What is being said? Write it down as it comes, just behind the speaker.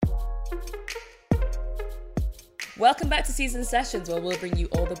Welcome back to Season Sessions, where we'll bring you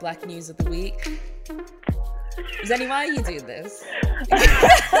all the black news of the week. Zenni, why are you doing this?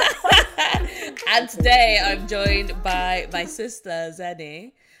 And today I'm joined by my sister,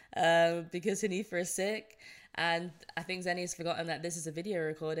 Zenni, because Hanifa is sick. And I think Zenni has forgotten that this is a video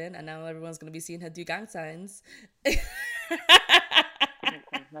recording, and now everyone's going to be seeing her do gang signs. Never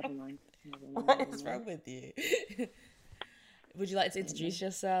mind. What is wrong with you? Would you like to introduce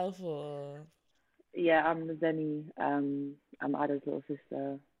yourself, or...? Yeah, I'm Zenni. I'm Ada's little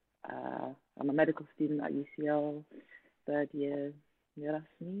sister. I'm a medical student at UCL, third year. Yeah, that's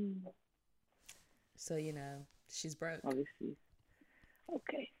me. So, you know, she's broke. Obviously.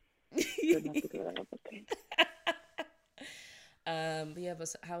 Okay. Good enough to go that up, okay. But yeah,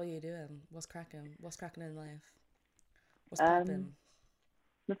 but how are you doing? What's cracking? What's cracking in life? What's popping?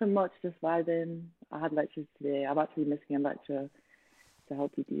 Nothing much, just vibing. I had lectures today. I'm actually missing a lecture to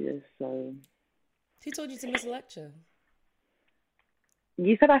help you do this, so... Who told you to miss a lecture?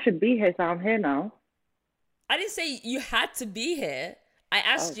 You said I should be here, so I'm here now. I didn't say you had to be here. I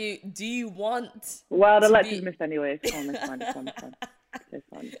asked you, do you want Well, the lecture's missed anyway. It's fine, it's fine, it's fine, it's fine. It's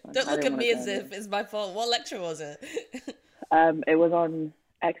fine, it's fine. Don't look at me as if it's my fault. What lecture was it? It was on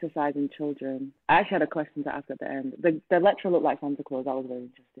exercising children. I actually had a question to ask at the end. The lecture looked like Santa Claus. That was very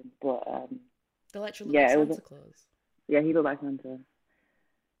interesting. But the lecture looked like Santa Claus? Yeah, he looked like Santa.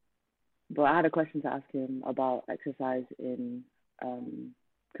 But I had a question to ask him about exercise in,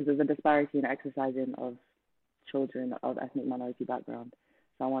 because there's a disparity in exercising of children of ethnic minority background.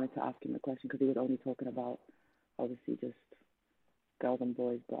 So I wanted to ask him a question because he was only talking about, obviously, just girls and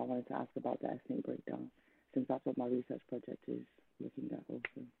boys. But I wanted to ask about the ethnic breakdown, since that's what my research project is looking at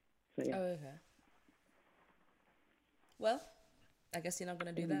also. So yeah. Oh, okay. Well, I guess you're not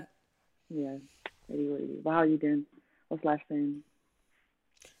going to do that. Yeah. But how are you doing? What's life saying?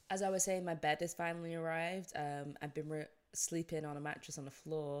 As I was saying, my bed has finally arrived. I've been sleeping on a mattress on the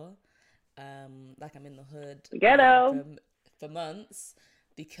floor, like I'm in the hood, Ghetto, for months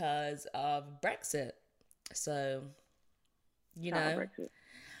because of Brexit. So, you know,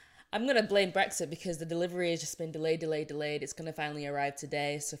 I'm going to blame Brexit because the delivery has just been delayed. It's going to finally arrive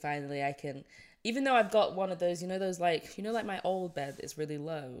today. So finally I can, even though I've got one of those, like my old bed is really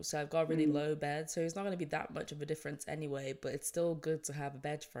low. So I've got a really low bed. So it's not going to be that much of a difference anyway, but it's still good to have a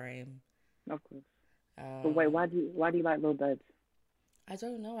bed frame. Of course. But wait, why do you like low beds? I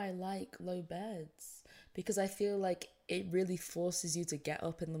don't know. I like low beds because I feel like it really forces you to get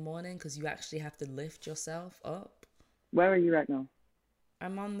up in the morning because you actually have to lift yourself up. Where are you right now?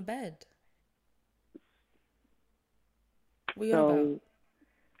 I'm on the bed. What are you on about?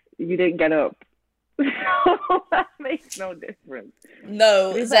 You didn't get up. That makes no difference.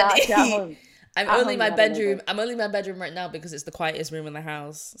 No, I'm only in my bedroom. I'm only in my bedroom right now because it's the quietest room in the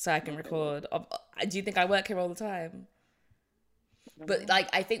house, so I can record. Do you think I work here all the time? But like,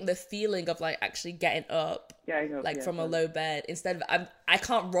 I think the feeling of like actually getting up, from a low bed, instead of I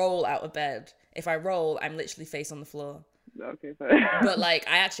can't roll out of bed. If I roll, I'm literally face on the floor. Okay, fine. But like,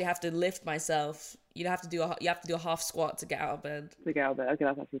 I actually have to lift myself. You have to do a half squat to get out of bed. Okay,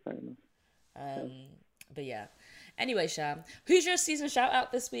 that's actually fair enough. But yeah. Anyway, Sham, who's your season shout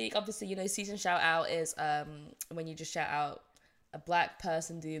out this week? Obviously, season shout out is when you just shout out a black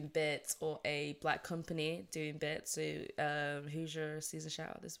person doing bits or a black company doing bits. So who's your season shout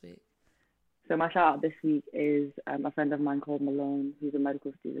out this week? So my shout out this week is a friend of mine called Malone, who's a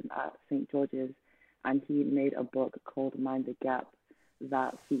medical student at St. George's, and he made a book called Mind the Gap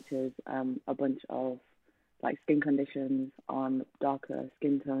that features a bunch of like skin conditions on darker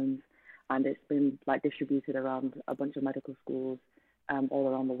skin tones, and it's been like distributed around a bunch of medical schools all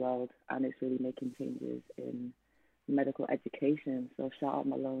around the world, and it's really making changes in medical education. So shout out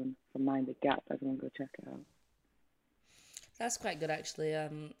Malone for Mind the Gap. Everyone go check it out. That's quite good, actually. I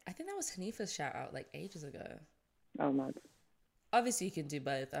think that was Hanifa's shout out like ages ago. Oh, mad. Obviously, you can do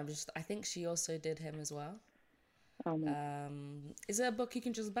both. I think she also did him as well. Oh, mad. Is it a book you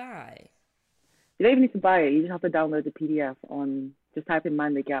can just buy? You don't even need to buy it. You just have to download the PDF on. Just type in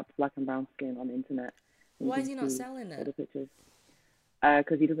Mind the Gap black and brown skin on the internet. Why is he not selling it? The pictures.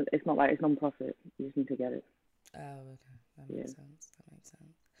 Because he doesn't. It's not like it's non-profit. You just need to get it. Oh, okay. That makes sense.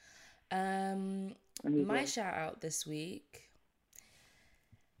 My shout out this week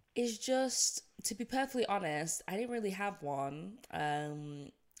is just, to be perfectly honest, I didn't really have one.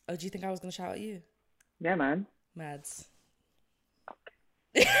 Oh, do you think I was gonna shout at you? Yeah, man. Mads.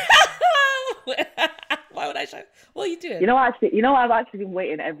 Why would I shout? What are you doing? I've actually been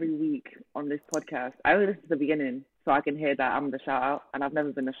waiting every week on this podcast. I only listen to the beginning so I can hear that I'm the shout out, and I've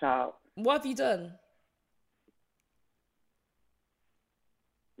never been the shout out. What have you done?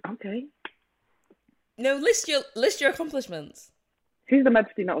 Okay. No, list your accomplishments. Who's the med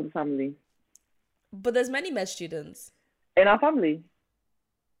student out of the family? But there's many med students. In our family?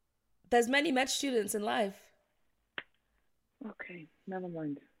 There's many med students in life. Okay, never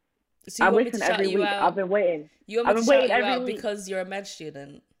mind. So you want me to shout you out? I've been waiting. You want me to shout you out because you're a med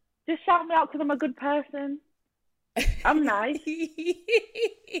student? Just shout me out because I'm a good person. I'm nice.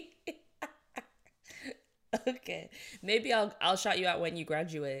 Okay, maybe I'll shout you out when you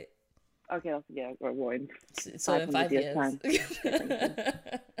graduate. Okay, yeah, we're one. So in 5 years.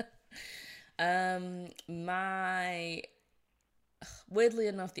 Time. My weirdly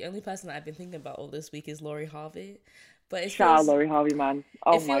enough, the only person that I've been thinking about all this week is Lori Harvey. But shout out Lori Harvey, man.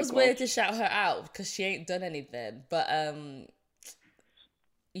 Oh it feels weird to shout her out because she ain't done anything. But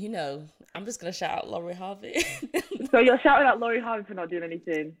you know, I'm just gonna shout out Lori Harvey. So you're shouting out Lori Harvey for not doing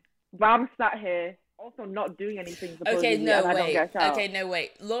anything, but I'm sat here also not doing anything. Okay, no,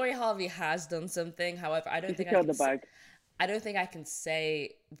 wait. Lori Harvey has done something. However, I don't think I can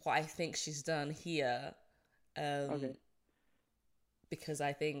say what I think she's done here. Okay. Because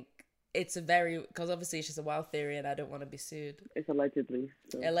I think because obviously she's a wild theory and I don't want to be sued. It's allegedly.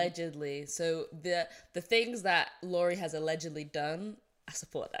 Allegedly. So the things that Lori has allegedly done, I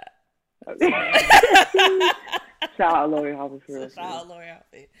support that. Okay. Shout out Lori Harvey for us. Shout out Lori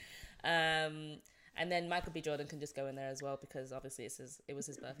Harvey. And then Michael B. Jordan can just go in there as well because obviously it was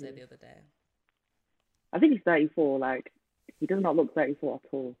his birthday the other day. I think he's 34. Like, he does not look 34 at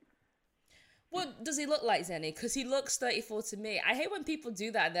all. What does he look like, Zenni? Because he looks 34 to me. I hate when people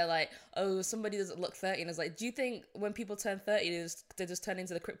do that and they're like, oh, somebody doesn't look 30. And it's like, do you think when people turn 30, they just turn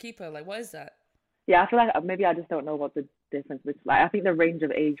into the Crypt Keeper? Like, what is that? Yeah, I feel like maybe I just don't know what the difference is. Like, I think the range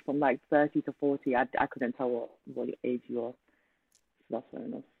of age from like 30 to 40, I couldn't tell what age you are. So that's fair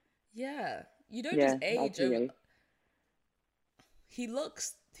enough. Yeah. You don't just age over. He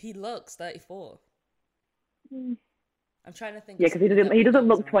looks 34. I'm trying to think. Yeah, because he doesn't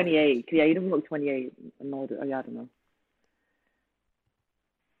look 28. Yeah, he doesn't look 28. No, yeah, I don't know.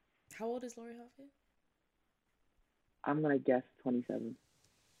 How old is Lori Harvey? I'm gonna guess 27.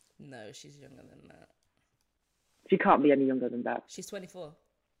 No, she's younger than that. She can't be any younger than that. She's 24.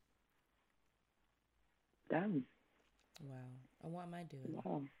 Damn. Wow. And what am I doing?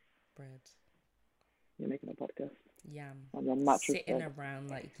 Wow. Bread. You're making a podcast. Yam. On your mattress. Sitting around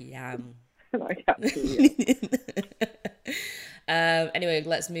like yam. Like, absolutely. Anyway,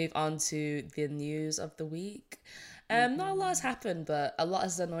 let's move on to the news of the week. Not a lot has happened, but a lot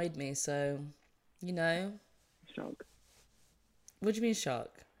has annoyed me. So, you know. Shock. What do you mean shock?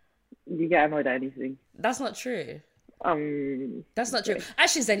 You get annoyed at anything. That's not true. That's not true. Okay.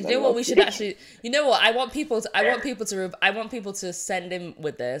 Actually, Zenni, you know what? We should actually. You know what? I want people to send in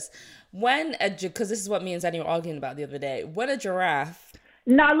with this. Because this is what me and Zenni were arguing about the other day. When a giraffe.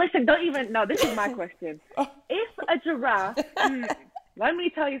 No, listen. Don't even. No, this is my question. If a giraffe. Let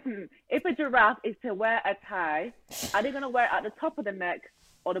me tell you something. If a giraffe is to wear a tie, are they gonna wear it at the top of the neck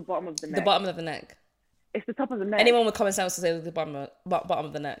or the bottom of the neck? The bottom of the neck. It's the top of the neck. Anyone with common sense will say the bottom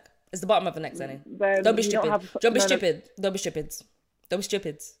of the neck. It's the bottom of the neck, Zenni. Don't be stupid. Don't be stupid. Don't be stupid. Don't be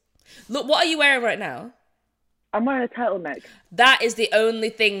stupid. Look, what are you wearing right now? I'm wearing a turtleneck. That is the only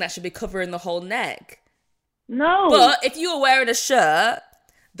thing that should be covering the whole neck. No. But if you were wearing a shirt,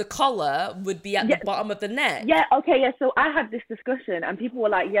 the collar would be at the bottom of the neck. Yeah, okay, yeah. So I had this discussion and people were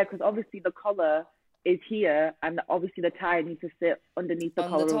like, yeah, because obviously the collar is here and obviously the tie needs to sit underneath the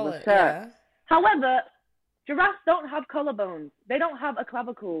collar of the shirt. Yeah. However, giraffes don't have collarbones. They don't have a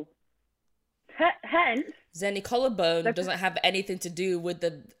clavicle. Hence, Zenni, collarbone doesn't have anything to do with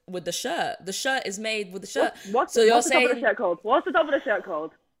the shirt. The shirt is made with the shirt. What's the top of the shirt called? What's the top of the shirt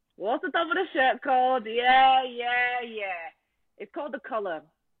called? What's the top of the shirt called? Yeah. It's called the collar.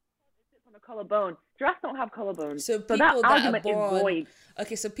 It's on the collarbone. Giraffes don't have collarbones. So that argument is void.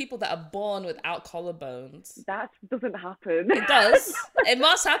 Okay, so people that are born without collarbones. That doesn't happen. It does. It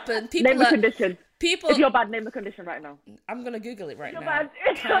must happen. Name the condition. If you're bad, name the condition right now. I'm going to Google it right now.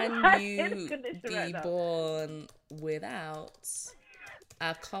 Can you be born without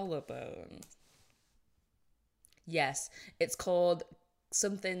a collarbone? Yes. It's called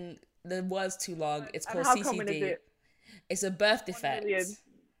something, the word's too long. It's called CCD. Common is it? It's a birth defect.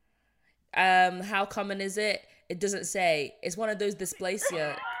 How common is it? It doesn't say. It's one of those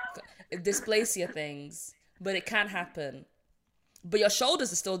dysplasia things. But it can happen. But your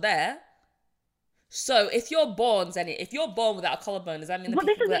shoulders are still there. So if you're born, Zenni, without a collarbone, does that mean? But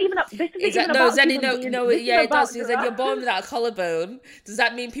this isn't even it does. Because if you're born without a collarbone, does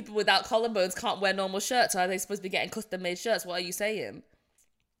that mean people without collarbones can't wear normal shirts? Or are they supposed to be getting custom-made shirts? What are you saying?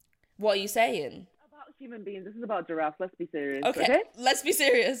 human beings. This is about giraffes. Let's be serious. Okay, Okay? let's be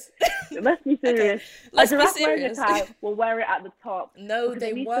serious. Let's be serious. Okay, let's a be giraffe wearing a serious. tie will wear it at the top. No, Because they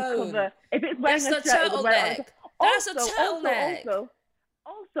it needs to won't. cover. If it's wearing That's a a shirt, it would wear it on the turtleneck. top. That's a turtleneck.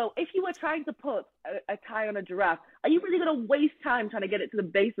 Also, if you were trying to put a tie on a giraffe, are you really going to waste time trying to get it to the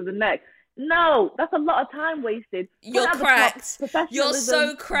base of the neck? No, that's a lot of time wasted. You're cracked. You're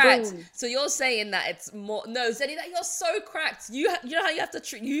so cracked. Boom. So you're saying that it's more... No, Zenni, that you're so cracked. You know how you have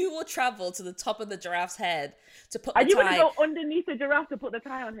to... You will travel to the top of the giraffe's head to put the tie... Are you going to go underneath the giraffe to put the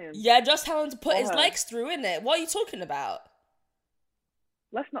tie on him? Yeah, just tell him to put his legs through, innit? What are you talking about?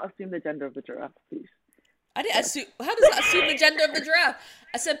 Let's not assume the gender of the giraffe, please. I didn't assume... How does that assume the gender of the giraffe?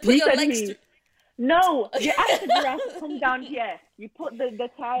 I said put your legs through... No, you ask the giraffe to come down here. You put the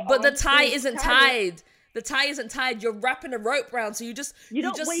tie on. But the tie isn't tied. The tie isn't tied. You're wrapping a rope round, so you just swing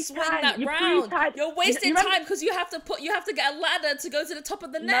that round. You're wasting time because you have to get a ladder to go to the top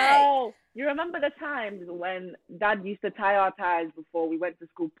of the neck. No, you remember the times when Dad used to tie our ties before we went to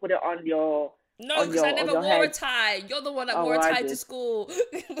school? Put it on your... No, because I never wore a tie. You're the one that wore a tie to school.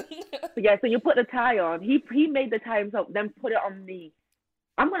 So you put the tie on. He made the tie himself, then put it on me.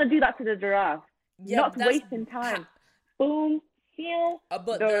 I'm gonna do that to the giraffe. Yeah, not wasting time. Boom. Feel.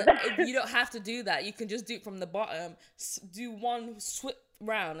 But you don't have to do that. You can just do it from the bottom. Do one swip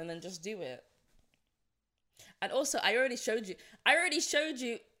round and then just do it. And also, I already showed you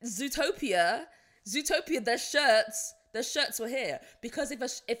Zootopia. Their shirts were here because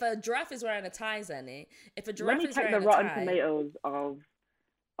if a giraffe is wearing a tie, Zenni, if a giraffe is wearing a tie... Let me check the Rotten Tomatoes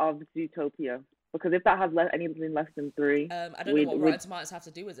of Zootopia. Because if that has anything less than 3... I don't know what Rotten Tomatoes have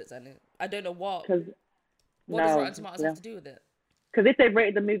to do with it, Zenni. I don't know what. What does Rotten Tomatoes have to do with it? Because if they've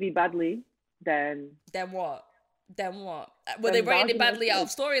rated the movie badly, then... Then what? Were they rating it badly out of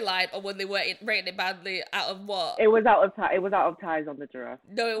storyline, or were they rating it badly out of what? It was out of ties on the giraffe.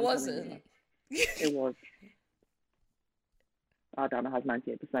 No, it wasn't. It was. Oh, damn, it has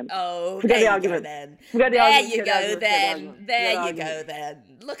 98%. Oh, forget the argument then. There you go then.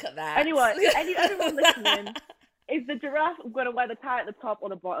 Look at that. Anyway, anyone listening, is the giraffe going to wear the tie at the top or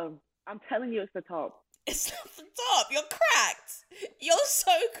the bottom? I'm telling you, it's the top. It's not the top. You're cracked. You're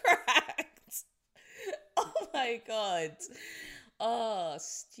so cracked. Oh my god. Oh,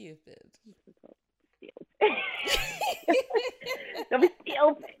 stupid. Don't be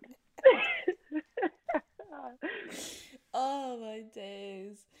stupid. Oh my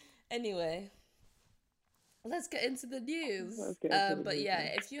days. Anyway, let's get into the news. But yeah,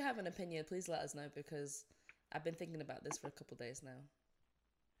 if you have an opinion, please let us know because I've been thinking about this for a couple days now.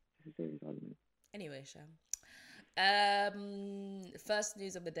 Anyway, Sham. First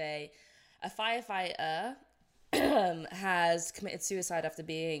news of the day: a firefighter has committed suicide after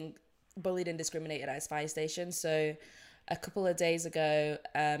being bullied and discriminated at his fire station. So, a couple of days ago,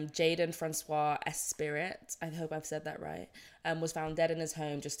 Jaden Francois Esprit, I hope I've said that right, was found dead in his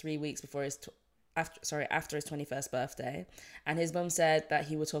home just 3 weeks before after his 21st birthday. And his mum said that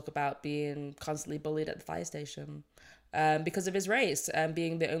he would talk about being constantly bullied at the fire station because of his race,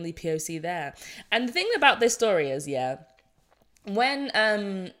 being the only POC there. And the thing about this story is,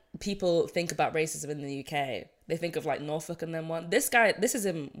 when people think about racism in the UK, they think of like Norfolk and then one. This is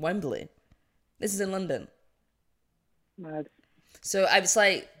in Wembley. This is in London. Mad. So I was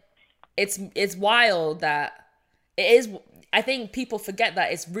like, it's wild that it is. I think people forget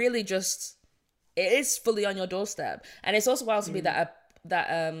that it's really just, it is fully on your doorstep, and it's also wild to me that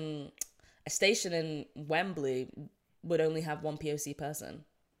a station in Wembley would only have one POC person.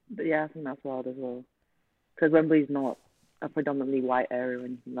 But yeah, I think that's wild as well, because Wembley's not a predominantly white area or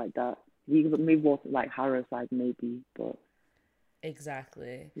anything like that. You could move more to like Harrow side maybe, but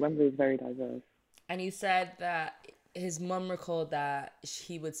exactly, Wembley is very diverse. And he said that his mum recalled that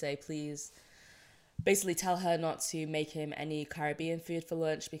he would say, please, basically tell her not to make him any Caribbean food for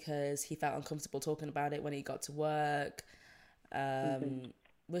lunch because he felt uncomfortable talking about it when he got to work.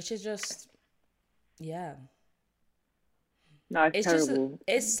 Which is just, yeah. No, it's terrible.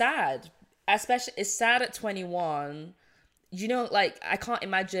 It's sad. Especially, it's sad at 21. You know, like, I can't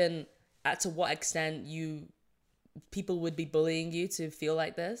imagine to what extent people would be bullying you to feel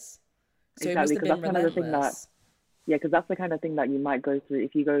like this. So exactly, it must have been relentless. Because that's the kind of thing that you might go through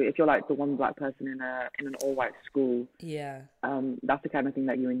if you're like the one black person in an all white school. Yeah. That's the kind of thing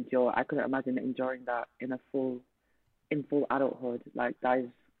that you endure. I couldn't imagine enduring that in full adulthood. Like that's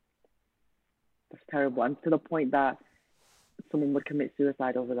terrible, and to the point that someone would commit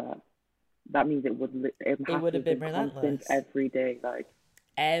suicide over that. That means it would have been relentless every day, like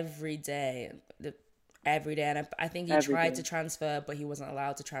every day. And I think he tried to transfer, but he wasn't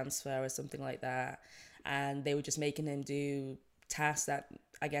allowed to transfer or something like that. And they were just making him do tasks that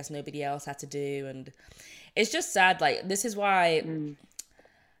I guess nobody else had to do. And it's just sad. Like, this is why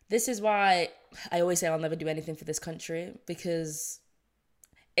I always say I'll never do anything for this country, because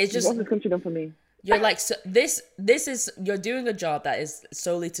it's just, What's this country done for me? you're like, so this is, you're doing a job that is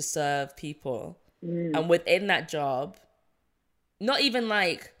solely to serve people. And within that job, not even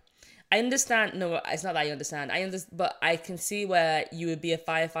like, I understand. No, it's not that I understand. But I can see where you would be a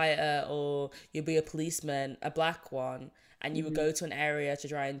firefighter or you'd be a policeman, a black one, and you would go to an area to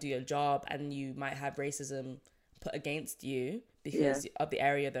try and do your job, and you might have racism put against you because of the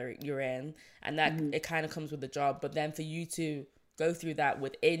area that you're in, and that it kind of comes with the job. But then for you to go through that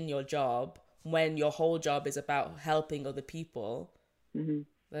within your job, when your whole job is about helping other people, then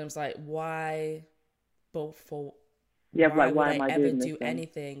it's like, why? But for why would I ever do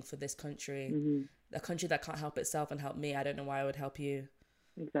anything for this country? A country that can't help itself and help me. I don't know why I would help you.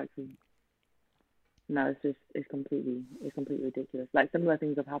 Exactly. No, it's completely ridiculous. Like, similar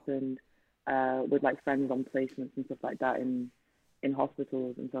things have happened with like friends on placements and stuff like that in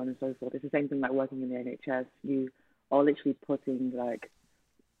hospitals and so on and so forth. It's the same thing like working in the NHS. You are literally putting like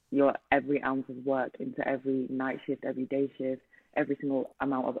your every ounce of work into every night shift, every day shift, every single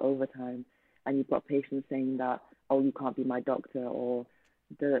amount of overtime, and you've got patients saying that, oh, you can't be my doctor, or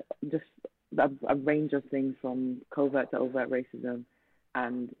a range of things from covert to overt racism,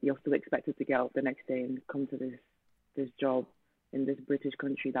 and you're still expected to get up the next day and come to this job in this British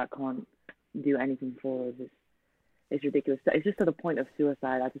country that can't do anything for us. It's ridiculous. It's just to the point of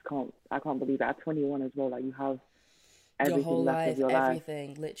suicide. I can't believe it. At 21 as well, like, you have everything your whole left life, of your everything,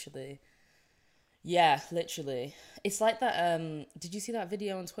 life. Literally. Yeah, literally. It's like that. Did you see that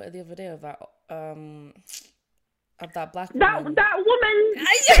video on Twitter the other day of that black woman? That woman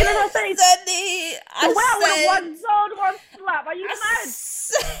in her face. Zenni, one slap. Are you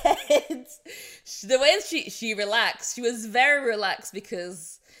mad? The way she relaxed, she was very relaxed,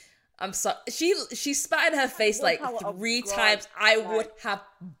 because I'm sorry, she spat in her face like 3 times. I would have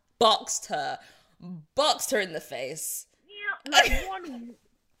boxed her in the face. Yeah, like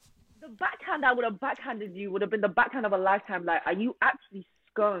the backhand I would have backhanded you would have been the backhand of a lifetime. Like, are you actually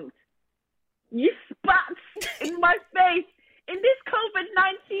skunked? You spat in my face in this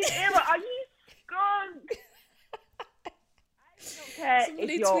COVID-19 era. Are you skunked? I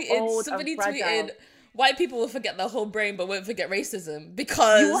don't care. Somebody tweeted, white people will forget their whole brain but won't forget racism,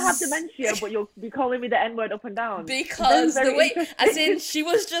 because you will have dementia, but you'll be calling me the N-word up and down. Because the way, as in, she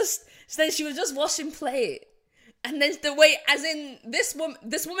was just washing plate. And then the way, as in, this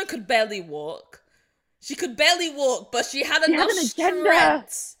woman could barely walk. She could barely walk, but she had enough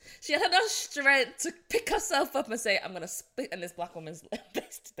strength. She had enough strength to pick herself up and say, I'm going to spit in this black woman's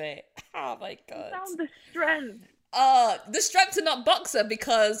face today. Oh my God. You found the strength. The strength to not box her,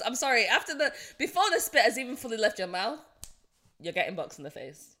 because, I'm sorry, before the spit has even fully left your mouth, you're getting boxed in the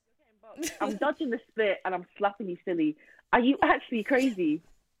face. I'm dodging the spit and I'm slapping you silly. Are you actually crazy?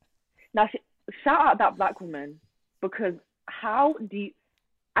 Now, shout out that black woman. Because I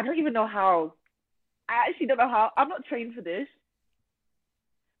don't even know how. I actually don't know how. I'm not trained for this.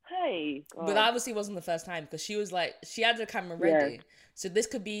 Hey. God. But that obviously wasn't the first time, because she was like, she had the camera ready. Yeah. So this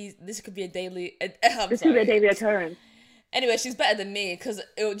could be a daily. This could be a daily occurrence. Anyway, she's better than me, because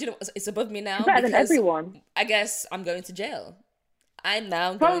it's above me now. She's better than everyone. I guess I'm going to jail. I'm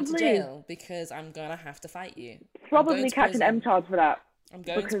now going to jail because I'm gonna have to fight you. Probably catch an M charge for that. I'm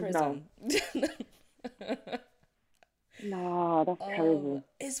going to prison. No. No, that's terrible.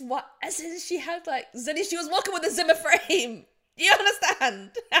 She had like Zenni, she was walking with a Zimmer frame. You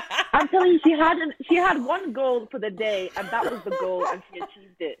understand? I'm telling you, she had one goal for the day, and that was the goal, and she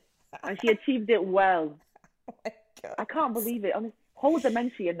achieved it. And she achieved it well. Oh my God. I can't believe it. Whole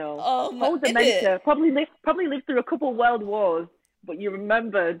dementia, no. Whole dementia. Probably lived through a couple world wars, but you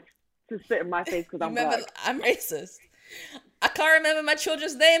remembered to spit in my face because I'm black. I'm racist. I can't remember my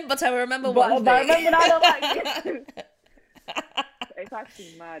children's name, but I remember one thing. I remember I don't like you. It's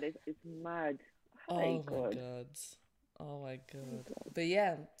actually mad. It's mad. Oh my God. But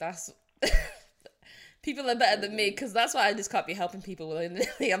yeah, that's people are better than me, because that's why I just can't be helping people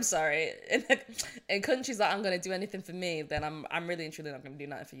willy-nilly. I'm sorry. In countries that aren't going to do anything for me, then I'm really and truly not going to do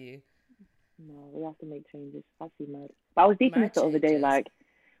nothing for you. No, we have to make changes. That's mad. But I was thinking this the other day, like,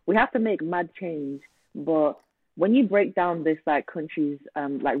 we have to make mad change, but when you break down this like countries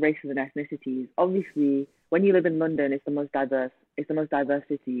like races and ethnicities, obviously when you live in London, it's the most diverse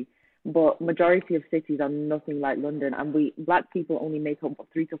city, but majority of cities are nothing like London, and black people only make up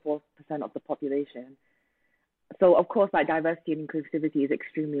 3 to 4% of the population. So of course, like, diversity and inclusivity is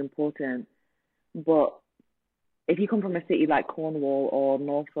extremely important, but if you come from a city like Cornwall or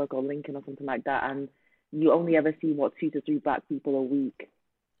Norfolk or Lincoln or something like that, and you only ever see 2 to 3 black people a week,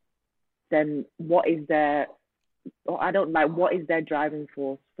 then what is their, or I don't like, what is their driving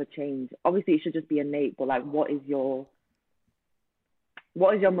force for change? Obviously, it should just be innate, but like, what is your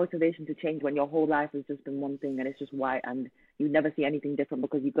motivation to change when your whole life has just been one thing and it's just white and you never see anything different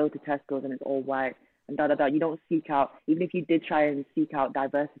because you go to Tesco's and it's all white and da da da. You don't seek out, even if you did try and seek out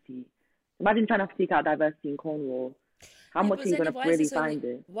diversity. Imagine trying to seek out diversity in Cornwall. How much are you going to really find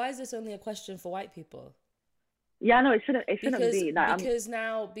it? Why is this only a question for white people? Yeah, no, it shouldn't be. Like,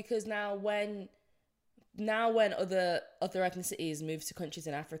 because now when other ethnicities move to countries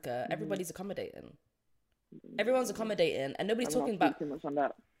in Africa, everybody's accommodating. Everyone's accommodating, and nobody's talking about too much on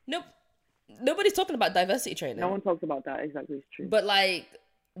that. Nope, nobody's talking about diversity training. No one talks about that. Exactly, it's true. But like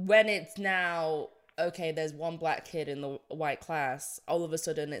when it's now okay, there's one black kid in the white class. All of a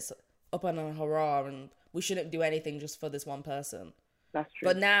sudden, it's up on a hurrah, and we shouldn't do anything just for this one person. That's true.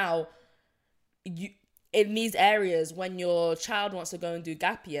 But now, in these areas, when your child wants to go and do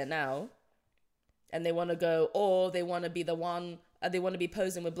gap year now, and they want to go, or they want to be the one. They want to be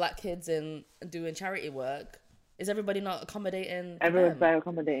posing with black kids and doing charity work. Is everybody not accommodating? Everyone's very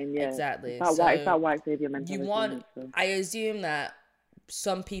accommodating, yeah. Exactly. It's that white savior mentality. I assume that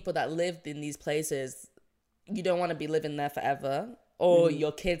some people that lived in these places, you don't want to be living there forever, or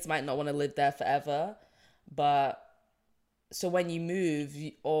your kids might not want to live there forever. But so when you move,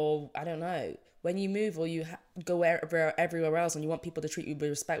 or I don't know, when you move or you go everywhere else and you want people to treat you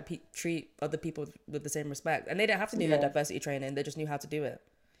with respect, treat other people with the same respect. And they don't have to do the diversity training. They just knew how to do it.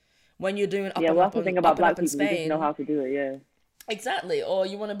 When you're doing that's the thing about black people, Spain, you just know how to do it, yeah. Exactly. Or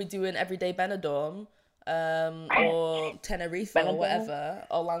you want to be doing everyday Benidorm or Tenerife or whatever,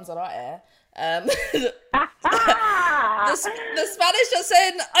 or Lanzarote. The Spanish are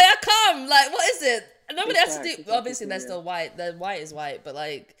saying, "Oh, yeah, come!" Like, what is it? Nobody has to do. Obviously, they're still white. Their white is white, but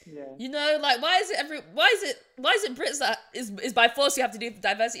like, you know, like, why is it Brits that is by force you have to do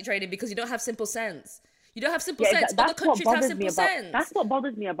diversity training because you don't have simple sense. You don't have simple sense. Other countries have simple sense. That's what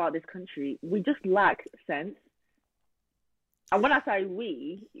bothers me about this country. We just lack sense. And when I say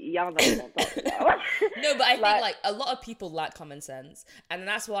we, y'all know what I'm talking about. No, but I think like a lot of people lack common sense, and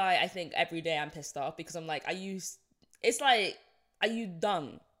that's why I think every day I'm pissed off because I'm like, it's like, are you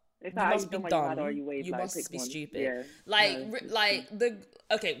dumb? You must be dumb. You must be stupid. Yeah.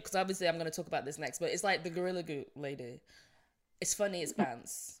 Because obviously I'm going to talk about this next, but it's like the Gorilla Glue lady. It's funny, it's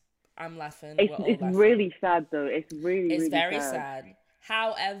pants. I'm laughing. It's really sad though. It's really very sad.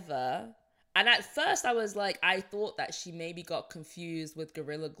 However, and at first I was like, I thought that she maybe got confused with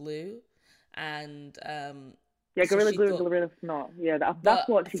Gorilla Glue, and Gorilla Glue and Gorilla Snot. Yeah, that's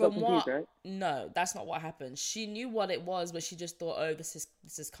what she got confused, right? No, that's not what happened. She knew what it was, but she just thought, oh, this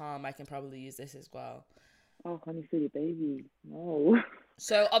is calm. I can probably use this as well. Oh, can you see the baby? No.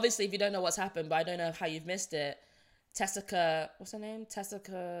 So obviously, if you don't know what's happened, but I don't know how you've missed it, what's her name?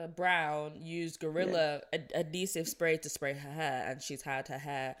 Tessica Brown used Gorilla adhesive spray to spray her hair, and she's had her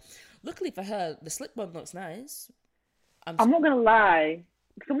hair. Luckily for her, the slip bun looks nice. I'm not gonna lie.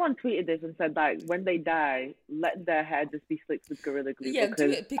 Someone tweeted this and said like when they die, let their hair just be slicked with Gorilla Glue. Yeah, do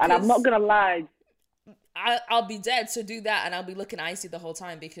it because and I'm not gonna lie. I'll be dead, so do that, and I'll be looking icy the whole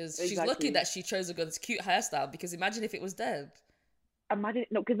time because she's lucky that she chose a good, cute hairstyle. Because imagine if it was dead.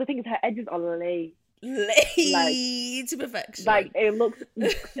 Because the thing is, her edges are laid to perfection. Like it looks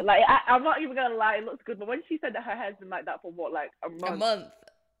like I'm not even gonna lie, it looks good. But when she said that her hair's been like that for what, like a month?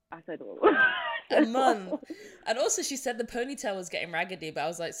 I said, oh. A month. And also she said the ponytail was getting raggedy, but I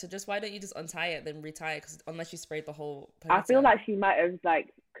was like, so just why don't you just untie it then retie it? Because unless you sprayed the whole ponytail. I feel like she might have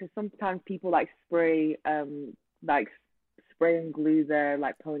because sometimes people spray and glue their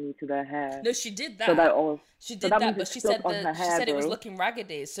pony to their hair. No, she did that. She did that, but she said it was looking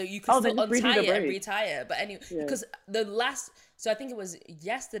raggedy, so you could still untie it and retie it. But anyway, because so I think it was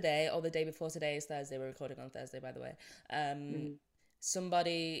yesterday or the day before today is Thursday. We're recording on Thursday, by the way.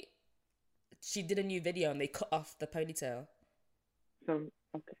 She did a new video and they cut off the ponytail.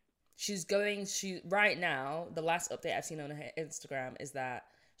 Okay. Right now, the last update I've seen on her Instagram is that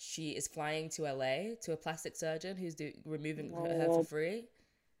she is flying to LA to a plastic surgeon who's removing her hair for free.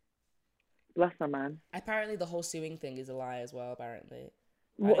 Bless her, man. Apparently the whole suing thing is a lie as well, apparently.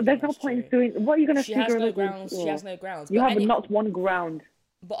 There's no point in suing. What are you going to sue? She has no grounds. She has no grounds. You have not one ground.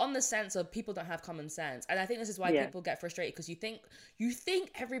 But on the sense of people don't have common sense. And I think this is why people get frustrated because you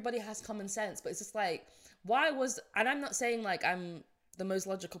think everybody has common sense, but it's just like, and I'm not saying like I'm the most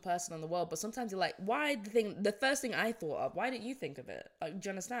logical person in the world, but sometimes you're like, the first thing I thought of, why didn't you think of it? Like, do you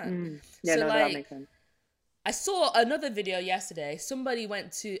understand? Yeah, so, that makes sense. I saw another video yesterday. Somebody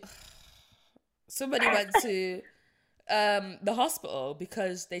went to the hospital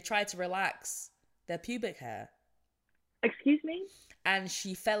because they tried to relax their pubic hair. Excuse me? And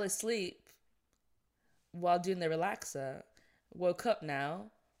she fell asleep while doing the relaxer. Woke up now,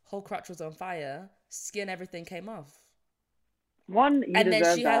 whole crotch was on fire, skin, everything came off. You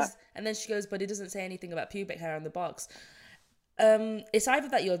deserve that. And then she goes, but it doesn't say anything about pubic hair on the box. It's either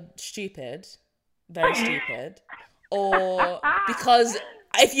that you're stupid, very stupid, or because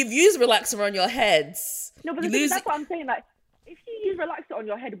if you've used relaxer on your heads, no, but that's what I'm saying. Like, if you use relaxer on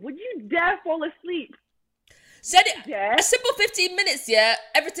your head, would you dare fall asleep? Said it. Yeah. A simple 15 minutes, yeah.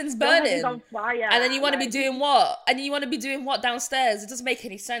 Everything's burning. On fire. And then you want to be doing what? And you want to be doing what downstairs? It doesn't make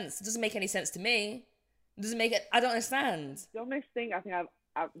any sense. It doesn't make any sense to me. It doesn't make it. I don't understand. Dumbest thing I think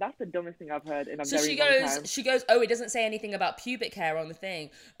that's the dumbest thing I've heard in a so very long time. She goes, oh, it doesn't say anything about pubic hair on the thing.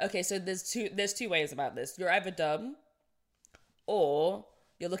 Okay, so there's two ways about this. You're either dumb, or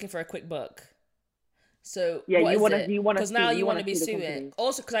you're looking for a quick buck. So yeah, you want to because now you want to be suing.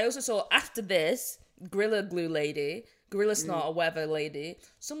 Also, because I also saw after this Gorilla Glue lady, Gorilla Snot or whatever lady,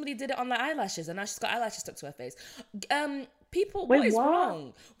 somebody did it on their eyelashes, and now she's got eyelashes stuck to her face. People, what is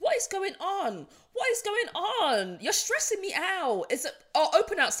wrong? What is going on? What is going on? You're stressing me out.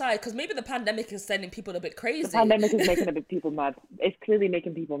 Open outside, because maybe the pandemic is sending people a bit crazy. The pandemic is making people mad. It's clearly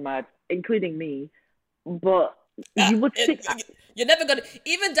making people mad, including me. But you would think you're never gonna,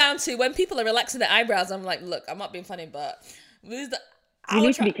 even down to when people are relaxing their eyebrows. I'm like, look, I'm not being funny, but I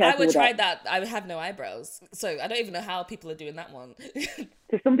would try that. I would have no eyebrows, so I don't even know how people are doing that one.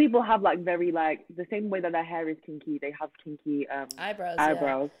 Because some people have like very like the same way that their hair is kinky, they have kinky eyebrows.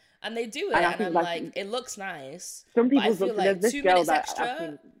 Yeah. And they do it, and I'm like, it looks nice. Some people look like this 2 girl minutes that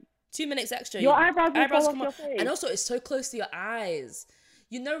extra. 2 minutes extra. Your eyebrows come off your face. And also, it's so close to your eyes.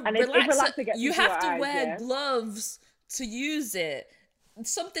 You know, and you have to wear gloves to use it.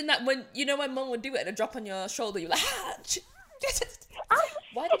 Something that when mum would do it and a drop on your shoulder, you're like,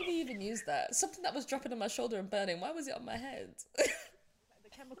 why did we even use that? Something that was dropping on my shoulder and burning. Why was it on my head? The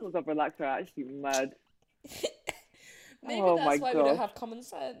chemicals of relaxer are actually mad. Maybe that's why we don't have common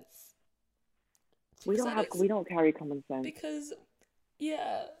sense. We don't carry common sense. Because,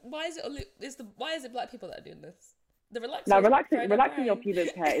 yeah, why is it black people that are doing this? The relaxer. Now, relaxing your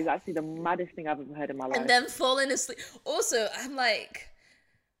pubic hair is actually the maddest thing I've ever heard in my life. And then falling asleep. Also, I'm like,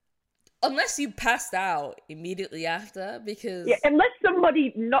 unless you passed out immediately after, because unless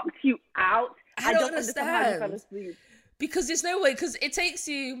somebody knocked you out, I don't understand how you fell asleep. Because there's no way. Because it takes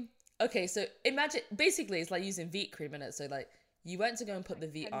you. Okay, so imagine basically it's like using Veet cream in it. So like you went to go and put the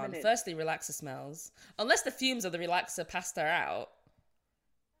Veet on. Firstly, relaxer smells. Unless the fumes of the relaxer passed her out.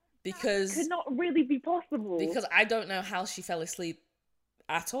 Because that could not really be possible. Because I don't know how she fell asleep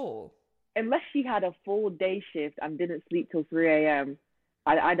at all. Unless she had a full day shift and didn't sleep till 3 a.m.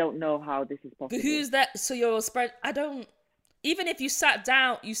 I don't know how this is possible. But who's that? So you're spread. Even if you sat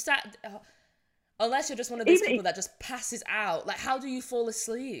down, unless you're just one of those people that just passes out. Like, how do you fall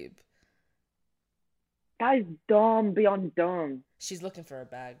asleep? That is dumb beyond dumb. She's looking for a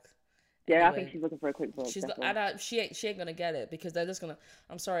bag. Yeah, anyway, I think she's looking for a quick book. She ain't gonna get it because they're just gonna.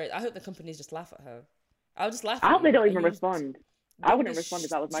 I'm sorry. I hope the companies just laugh at her. I'll just laugh. I hope they don't even respond. I wouldn't respond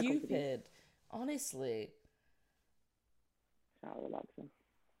if that was my company. Stupid. Honestly.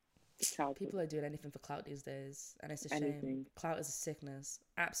 People are doing anything for clout these days, and it's a shame. Clout is a sickness,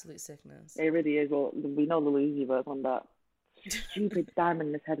 absolute sickness. It really is. Well, we know the Luigi verse on that stupid diamond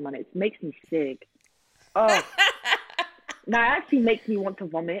in his head, man. It makes me sick. Oh. Now it actually makes me want to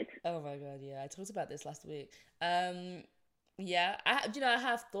vomit. Oh my god, yeah. I talked about this last week. Yeah, I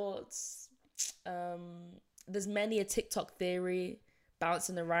have thoughts. There's many a TikTok theory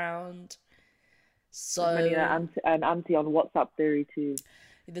bouncing around. So an anti on WhatsApp theory too.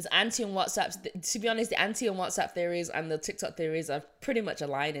 There's anti on WhatsApp. To be honest, the anti on WhatsApp theories and the TikTok theories are pretty much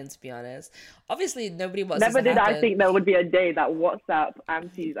aligning, to be honest. Obviously, nobody wants Never did I think there would be a day that WhatsApp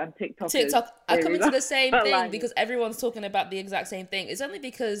antis and TikTok are coming to the same thing because everyone's talking about the exact same thing. It's only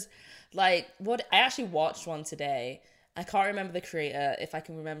because, I actually watched one today. I can't remember the creator. If I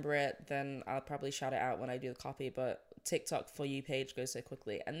can remember it, then I'll probably shout it out when I do the copy. But TikTok For You page goes so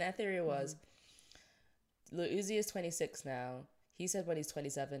quickly. And their theory was, Lil Uzi is 26 now. He said when he's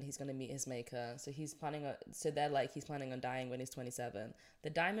 27, he's going to meet his maker. So he's planning on dying when he's 27. The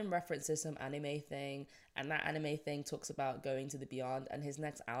diamond references some anime thing, and that anime thing talks about going to the beyond, and his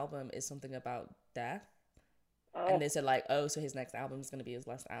next album is something about death. Oh. And they said so his next album is going to be his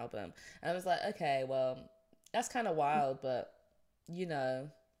last album. And I was like, okay, well, that's kind of wild, but,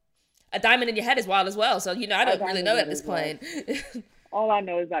 a diamond in your head is wild as well. So, I don't really know at this point. All I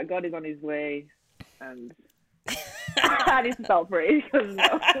know is that God is on his way, and... I need to stop free. That's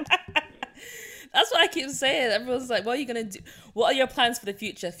what I keep saying. Everyone's like, what are you going to do? What are your plans for the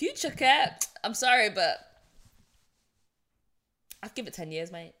future? Future care? I'm sorry, but I'd give it 10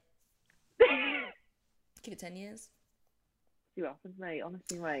 years, mate. Give it 10 years. See what happens, mate.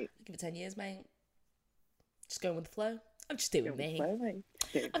 Honestly, mate. Give it 10 years, mate. Just going with the flow. I'm just doing me. Flow, mate.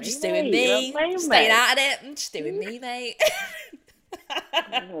 I'm just doing me. Staying out of it. I'm just doing me, mate.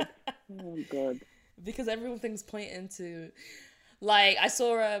 Oh, God. Because everything's pointing to, like, I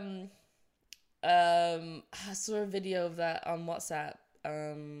saw a video of that on WhatsApp.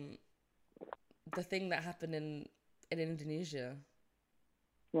 The thing that happened in Indonesia.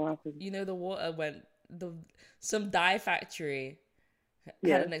 What happened? You know, the water went. Some dye factory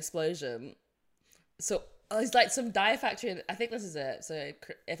had an explosion. So it's like some dye factory. I think this is it. So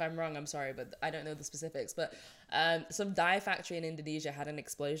if I'm wrong, I'm sorry, but I don't know the specifics. But some dye factory in Indonesia had an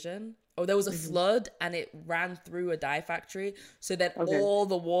explosion. Or there was a flood and it ran through a dye factory. So then all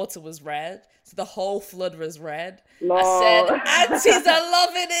the water was red. So the whole flood was red. Lol. I said, aunties are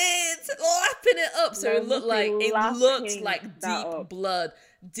loving it, lapping it up. So it looked like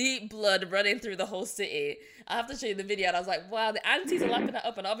deep blood running through the whole city. I have to show you the video, and I was like, wow, the aunties are lapping it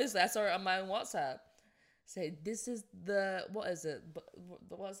up. And obviously I saw it on my own WhatsApp. Say, this is what is it?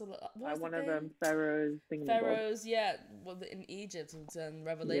 What's one of them pharaohs. Pharaohs, yeah. Well, in Egypt, and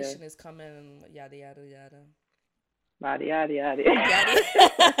Revelation is coming, and yada yada yada. Yada yada yada.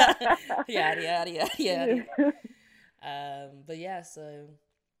 Yada yada yada yada. But yeah, so.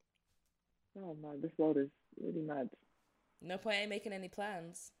 Oh man, this world is really mad. No point in making any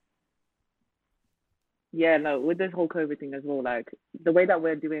plans. Yeah, no, with this whole COVID thing as well, like, the way that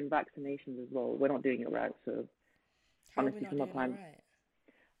we're doing vaccinations as well, we're not doing it right, so honestly, from my plan.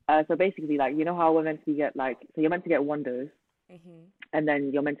 So basically, like, you know how we're meant to get, like, so you're meant to get one dose, and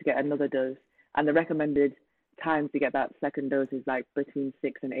then you're meant to get another dose, and the recommended time to get that second dose is, like, between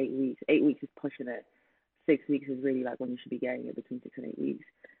 6 and 8 weeks. 8 weeks is pushing it. 6 weeks is really, like, when you should be getting it, between 6 and 8 weeks.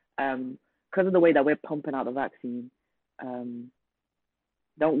 Because of the way that we're pumping out the vaccine,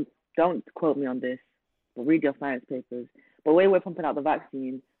 don't quote me on this, but read your science papers. But the way we're pumping out the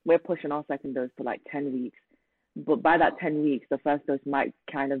vaccine, we're pushing our second dose to like 10 weeks. But by that 10 weeks, the first dose might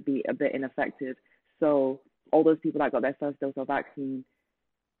kind of be a bit ineffective. So all those people that got their first dose of vaccine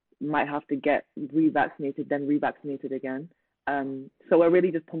might have to get revaccinated, then revaccinated again. So we're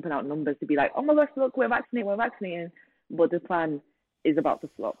really just pumping out numbers to be like, oh my gosh, look, we're vaccinating. But the plan is about to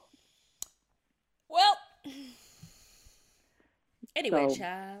flop. Well, anyway,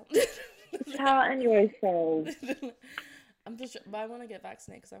 child. Anyway, so but I want to get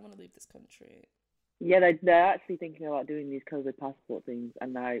vaccinated because I want to leave this country. Yeah, they're actually thinking about doing these COVID passport things,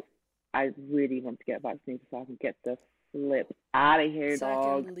 and I really want to get vaccinated so I can get the flip out of here, so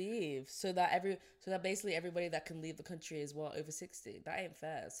dog. I can leave, so that basically everybody that can leave the country is over 60. That ain't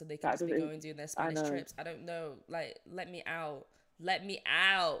fair. So they can just be going doing their Spanish trips. I don't know. Like, let me out. Let me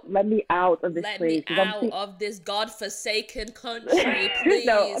out. Let me out of this place. Let me out of this godforsaken country, please.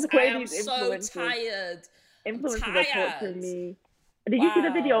 No, I am so tired. Influencers are torturing me. Did you see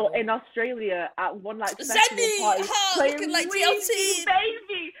the video in Australia at one like festival party looking like TLT?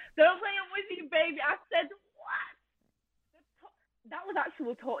 Baby, they're playing Wizzy Baby. I said, what? That was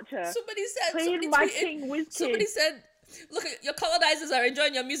actual torture. Somebody said, somebody said, look, your colonizers are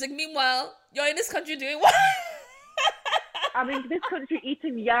enjoying your music. Meanwhile, you're in this country doing what? I'm in this country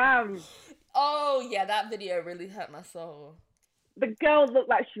eating yams. Oh yeah, that video really hurt my soul. The girl looked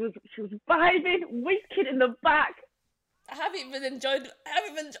like she was vibing. Wizkid in the back. Have I even enjoyed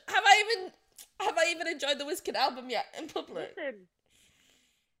the Wizkid album yet in public? Listen,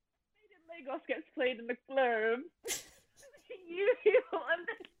 Made in Lagos gets played in the club. You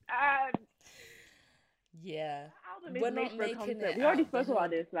understand? Yeah, we're not making it. We already spoke about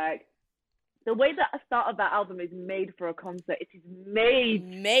this. Like, the way that the start of that album is made for a concert, it is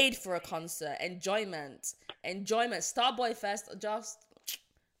made for a concert. Enjoyment. Starboy Fest, just.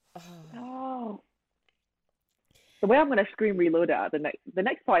 Oh. The way I'm gonna scream reload it at the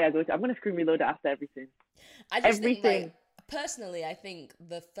next party I go to, I'm gonna scream reload it after everything. Think, like, personally, I think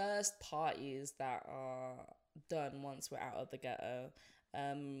the first parties that are done once we're out of the ghetto,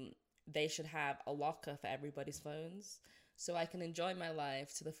 they should have a locker for everybody's phones, so I can enjoy my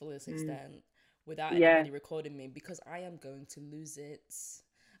life to the fullest extent without anybody recording me, because I am going to lose it.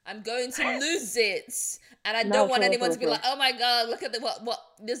 I'm going to lose it, and I don't want anyone to be like, "Oh my god, look at what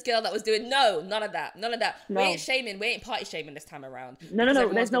this girl that was doing." No, none of that. No. We ain't shaming. We ain't party shaming this time around. No.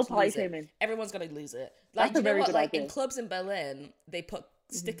 There's no party shaming. Everyone's gonna lose it. Like, you know what? Like, in clubs in Berlin, they put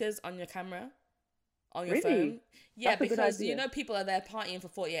stickers on your camera. on your Really? phone. Yeah, That's a good because idea. people are there partying for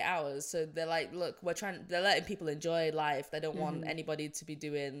 48 hours. So they're like, look, they're letting people enjoy life. They don't want anybody to be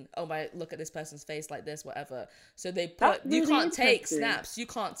doing, oh my, look at this person's face like this, whatever. So they That's you really can't take interesting. snaps, you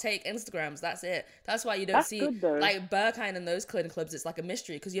can't take Instagrams. That's it. That's why you don't That's see, good though. like Berghain and those clubs, it's like a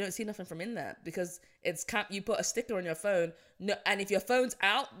mystery because you don't see nothing from in there because you put a sticker on your phone. No, and if your phone's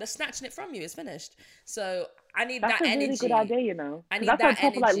out, they're snatching it from you. It's finished. So I need That's that a energy. really good idea, you know. I need That's like that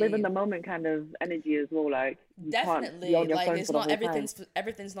proper like energy. live in the moment kind of energy as well. Like you can't be Definitely, on your like phone it's for the not whole time.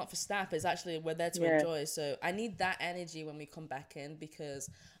 everything's not for snap. It's actually we're there to enjoy. So I need that energy when we come back in because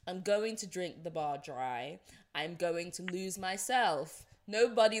I'm going to drink the bar dry. I'm going to lose myself.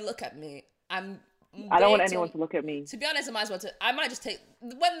 Nobody look at me. I don't want anyone to to look at me. To be honest, I might just take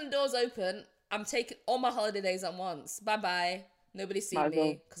when the doors open. I'm taking all my holiday days at once. Bye bye. Nobody see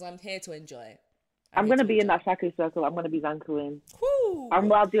me because I'm here to enjoy. I'm gonna be in that shaku circle. I'm gonna be Zankuin.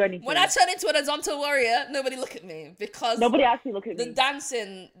 I'll do anything. When I turn into an horizontal warrior, nobody look at me because nobody actually look at me. The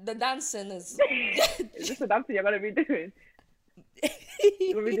dancing is. Is this the dancing you're gonna be doing?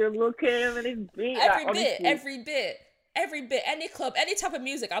 You're gonna be doing look at him and his beat. Every bit, any club, any type of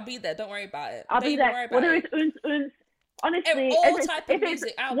music, I'll be there. Don't worry about it. I'll be there. Whether it's uns. Honestly, all type of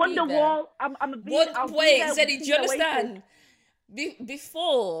music, I'll be there. Wonderwall, I'm a beat. Wait, Zenni, do you understand?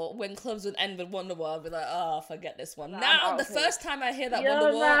 Before, when clubs would end with Wonderwall, I'd be like, oh, forget this one. Now, the first time I hear that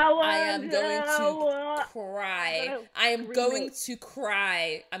Wonderwall, I am going to cry. I am going to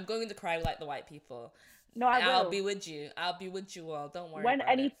cry. I'm going to cry like the white people. No, I'll be with you. I'll be with you all. Don't worry. When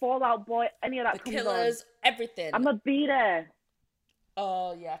any Fallout Boy, any of that the comes Killers, on, everything. I'm gonna be there.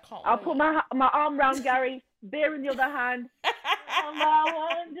 Oh yeah, I can't. I'll put my arm around Gary, beer in the other hand.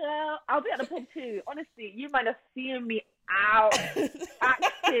 I'll be at the pub too. Honestly, you might have seen me out. Act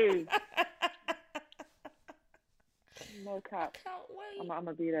two. No cap. Can't wait. I'm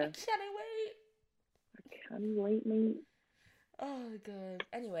gonna be there. I can't wait, mate. Oh god.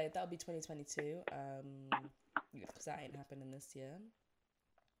 Anyway, that'll be 2022. Because that ain't happening this year.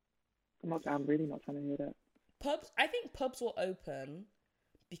 I'm really not trying to hear that. I think pubs will open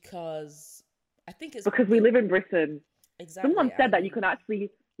because I think it's because we live in Britain. Exactly. Someone said that you can actually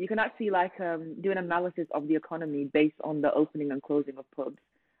like do an analysis of the economy based on the opening and closing of pubs,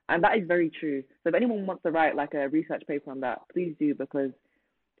 and that is very true. So if anyone wants to write like a research paper on that, please do because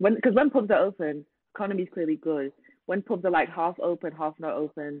when pubs are open, economy is clearly good. When pubs are like half open, half not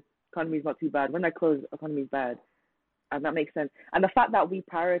open, economy is not too bad. When they're closed, economy is bad, and that makes sense. And the fact that we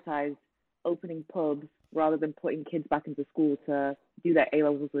prioritize opening pubs rather than putting kids back into school to do their A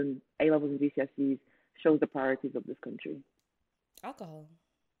levels and GCSEs shows the priorities of this country.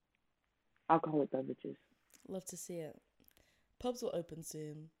 Alcoholic beverages. Love to see it. Pubs will open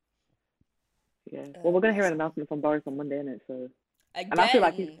soon. Yeah. Well, we're gonna hear an announcement from Boris on Monday, innit? So. Again, and I feel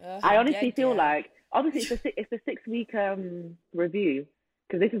like I honestly feel like obviously it's a 6-week review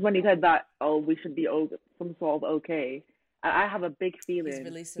because this is when he said that we should be some sort of okay. And I have a big feeling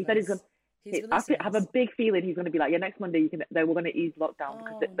he said he's gonna. I have a big feeling he's going to be like, next Monday we're going to ease lockdown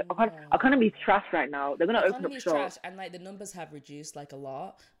because the economy's trash right now. They're going to open up shops. And like the numbers have reduced like a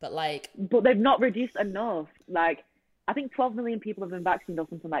lot, but they've not reduced enough. Like I think 12 million people have been vaccinated or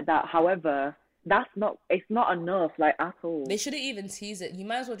something like that. However, it's not enough like at all. They shouldn't even tease it. You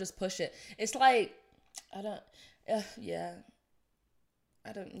might as well just push it. It's like I don't.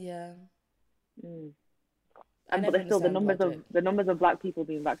 But still, the numbers of black people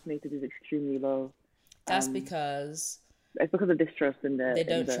being vaccinated is extremely low. That's because it's because of distrust in the.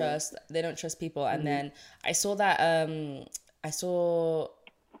 They don't trust people. And then I saw that I saw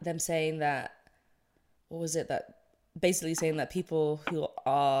them saying that basically saying that people who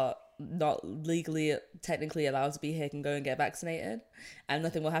are not legally technically allowed to be here can go and get vaccinated, and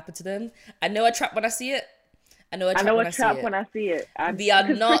nothing will happen to them. I know a trap when I see it. I know a trap when I see it. We are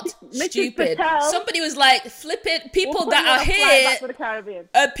not stupid. Somebody was like, flip it. People that are here.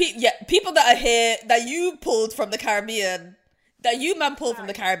 People that are here that you pulled from the Caribbean. That you man pulled from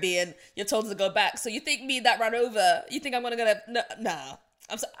the Caribbean. You're told to go back. So you think me that ran over? You think I'm gonna nah.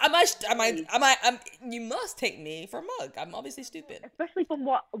 You must take me for a mug. I'm obviously stupid. Especially from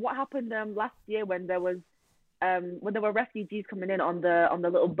what happened last year when there were refugees coming in on the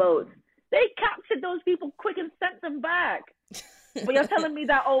little boats. They captured those people quick and sent them back. But you're telling me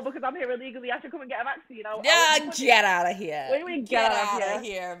that, because I'm here illegally, I should come and get a vaccine. Get out of here. What do you mean get out of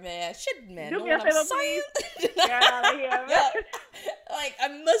here, man? Shit, man. Do me a favor, please. Get out of here, man. Like, I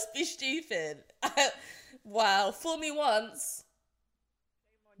must be stupid. Wow. Fool me once.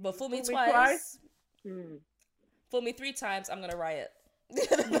 But fool me twice. Fool me 3 times, I'm going to riot.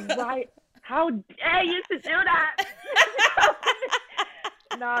 Right. How dare you to do that?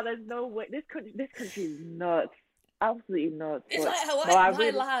 Nah, there's no way. This country is nuts. Absolutely nuts. It's But like, no, I why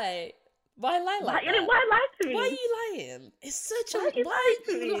really. lie? Why lie like that? Why lie to Why are me? you lying? It's such Why are you why lying are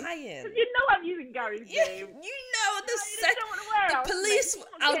to you me? lying? Because you know I'm using Gary's You, name. you know You just don't want to wear the out, police. mate.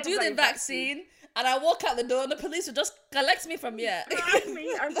 I'll do the vaccine, and I walk out the door, and the police will just collect me from here. Grab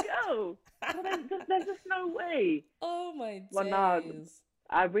me and go. There's just no way. Oh my days. Well, nah,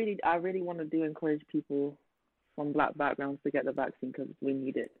 I really want to encourage people from black backgrounds to get the vaccine because we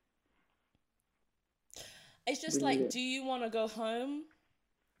need it. It's just like, do you want to go home?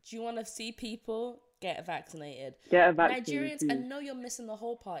 Do you want to see people? Get vaccinated. Get a vaccine. Nigerians, too. I know you're missing the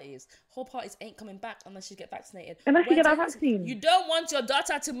whole parties. Whole parties ain't coming back unless you get vaccinated. Unless you get that vaccine. You don't want your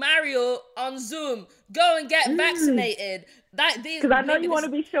daughter to marry you on Zoom. Go and get vaccinated. Because I know you want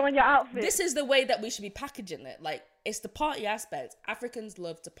to be showing your outfit. This is the way that we should be packaging it. Like, it's the party aspect. Africans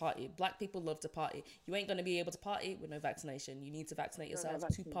love to party. Black people love to party. You ain't going to be able to party with no vaccination. You need to vaccinate yourself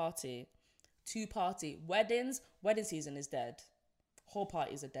to party. To party. Wedding season is dead. Whole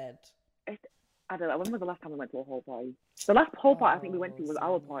parties are dead. I don't know. When was the last time we went to a whole party? The last whole party I think we went to was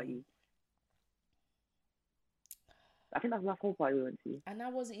our party. I think that's the last whole party we went to. And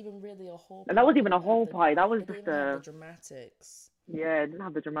that wasn't even really a whole party. And that wasn't even a whole party. That was just the dramatics. Yeah, it didn't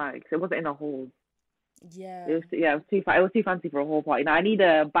have the dramatics. It wasn't in a hall. Yeah. It was too fancy for a whole party. Now I need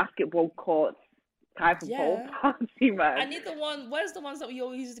a basketball court type of whole party, man. I need the one. Where's the ones that we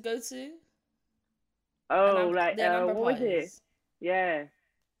always used to go to? Oh, like what was it? Yeah.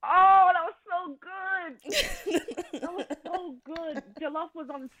 Oh, that was so good. That was so good. Jollof was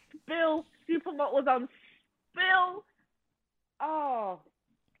on spill. Supermart was on spill. Oh,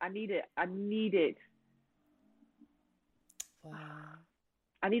 I need it. Wow.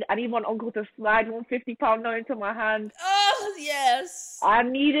 I need one uncle to slide £150 note into my hand. Oh, yes. I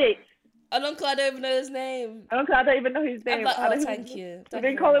need it. An uncle, I don't even know his name. I don't even know his name. Like, oh, thank you. I've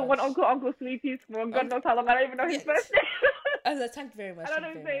been calling one Uncle Sweeties for God knows how long. I don't even know his first name. Thank you very much. I don't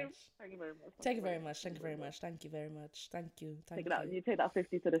know his name. Thank you very much. Thank you very much. Thank you very much. Thank you very much. Thank you. Take that. You take that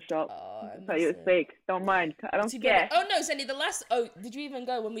 50 to the shop. Oh, tell you it's fake. Don't mind. I don't care. Oh no, Zenni, did you even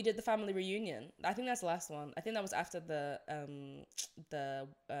go when we did the family reunion? I think that's the last one. I think that was after the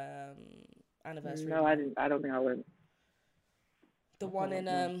anniversary. No, I didn't. I don't think I went. The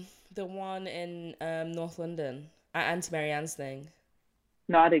one in North London at Auntie Marianne's thing.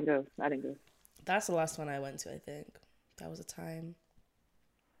 No, I didn't go. That's the last one I went to, I think. That was a time.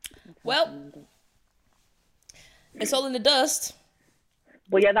 Well, it's all in the dust.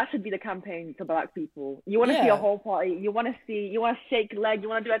 Well, yeah, that should be the campaign to black people. You want to see a whole party. You want to shake leg. You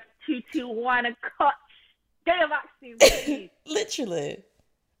want to do a 2-2-1 and cut. Get your vaccine, please. Literally.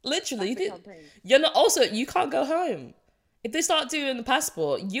 You're not. Also, you can't go home. If they start doing the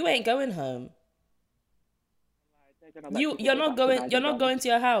passport, you ain't going home. You're not going to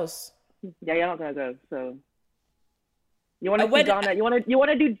your house. Yeah, you're not gonna go. So you want to Ghana? You want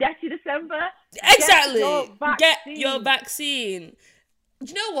to do Dirty December? Exactly. Get your vaccine.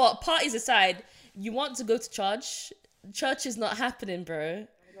 Do you know what? Parties aside, you want to go to church. Church is not happening, bro.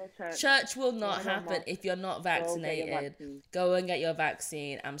 Church will not happen if you're not vaccinated. Go and get your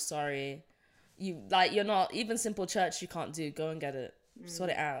vaccine. I'm sorry. You're not, even simple church you can't do. Go and get it.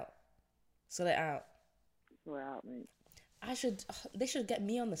 Sort it out, mate. They should get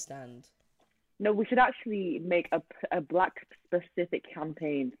me on the stand. No, we should actually make a black specific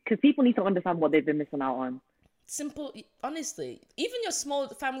campaign because people need to understand what they've been missing out on. Simple, honestly. Even your small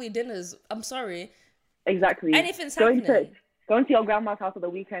family dinners, I'm sorry. Exactly. Anything's happening. Going to your grandma's house on the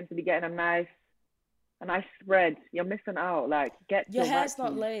weekend to be getting a nice spread. You're missing out. Like, get your hair's vaccine.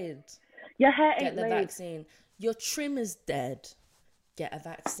 Not laid. Your hair ain't laid. Get the vaccine. Your trim is dead. Get a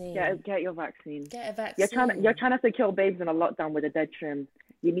vaccine. Get your vaccine. Get a vaccine. You're trying to secure babes in a lockdown with a dead trim.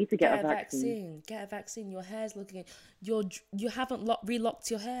 You need to get a vaccine. Get a vaccine. Your hair's looking. You haven't relocked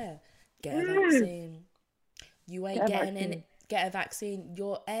your hair. Get a vaccine. You ain't getting in. Get a vaccine.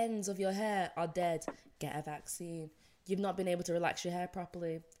 Your ends of your hair are dead. Get a vaccine. You've not been able to relax your hair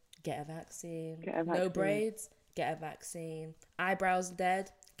properly. Get a vaccine. No braids. Get a vaccine. Eyebrows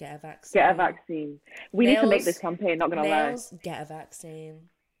dead. Get a vaccine. We need to make this campaign, not gonna lie. Get a vaccine.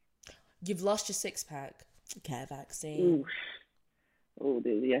 You've lost your 6-pack. Get a vaccine. Oh,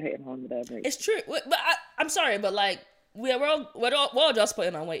 dude, you're hitting home there, mate. It's true, but I'm sorry, but like we're all just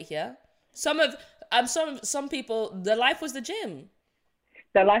putting on weight here. Some people, their life was the gym.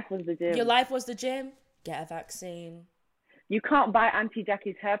 Your life was the gym. Get a vaccine. You can't buy Auntie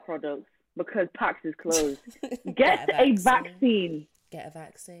Jackie's hair products because PAX is closed. Get a vaccine. Get a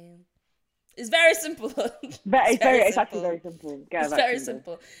vaccine. It's very simple. It's actually very simple. It's very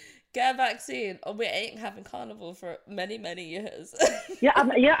simple. Get a vaccine, or we ain't having carnival for many, many years.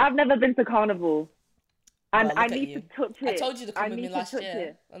 I've never been to carnival, and Well, I look at need to you. touch I it. told you to I come with me need to last touch year.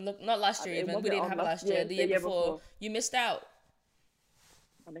 it. And look, not last year It even. We wasn't didn't on have it last last year. year. The The year year before. before. You missed out.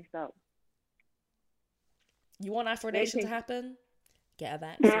 I missed out. You want Afro They ain't Nation to changed. happen? Get a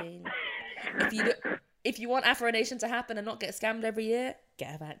vaccine. If you do, if you want Afro Nation to happen and not get scammed every year,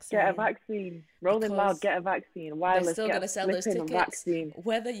 get a vaccine. Get a vaccine. Rolling Loud, get a vaccine. They're Wireless, still get going a to sell those flipping tickets, vaccine.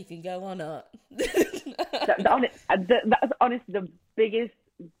 whether you can go or not. That's honestly the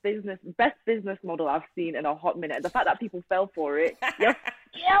best business model I've seen in a hot minute. The fact that people fell for it, you're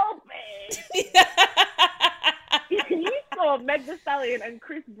stupid. You saw Meg Thee Stallion and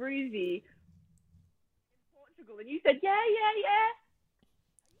Chris Breezy in Portugal, and you said, yeah.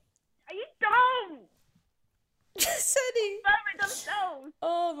 Are you dumb? Zenni. Themselves.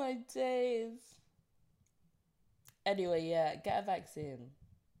 Oh my days. Anyway, yeah, get a vaccine.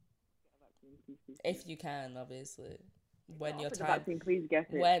 If you can, obviously. When you're tired, vaccine, please get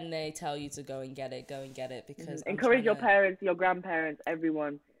it. When they tell you to go and get it, because encourage your parents, your grandparents,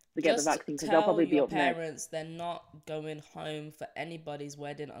 everyone to get the vaccine, because they'll probably be up next. Tell your parents they're not going home for anybody's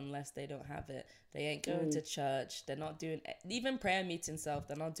wedding unless they don't have it. They ain't going to church. They're not doing even prayer meeting self.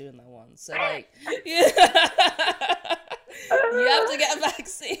 They're not doing that one. So like, you have to get a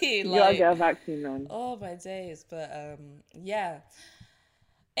vaccine. You gotta get a vaccine, man. Oh my days, but yeah.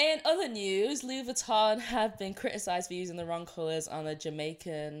 In other news, Louis Vuitton have been criticised for using the wrong colours on a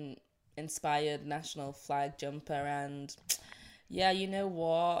Jamaican-inspired national flag jumper, and yeah, you know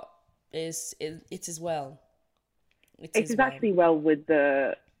what? It is well. It is actually well with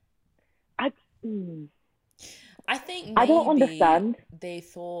the. I think maybe I don't understand. They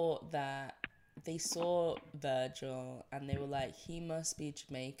thought that they saw Virgil and they were like, he must be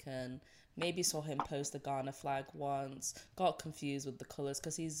Jamaican. Maybe saw him post the Ghana flag once, got confused with the colours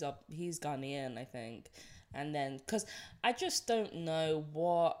because he's Ghanaian, I think. And then, because I just don't know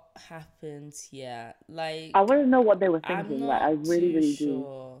what happened here. Like, I want to know what they were thinking. Like, I really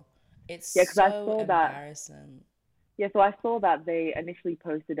sure. Do. It's because so I saw embarrassing. So I saw that they initially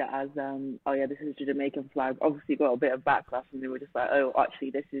posted it as, oh yeah, this is the Jamaican flag. Obviously got a bit of backlash and they were just like, oh,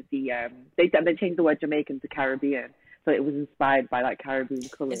 actually this is the, they changed the word Jamaican to Caribbean. So it was inspired by like Caribbean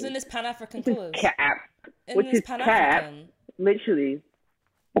colours. Isn't this Pan-African colours? Which is cap, literally.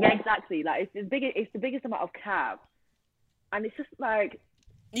 Yeah, exactly. Like it's the biggest amount of cap, and it's just like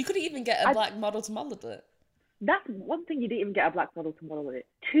you could even get a black model to model it. That's one thing, you didn't even get a black model to model it.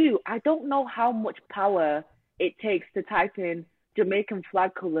 Two, I don't know how much power it takes to type in Jamaican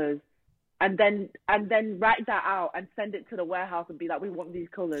flag colours and then write that out and send it to the warehouse and be like, we want these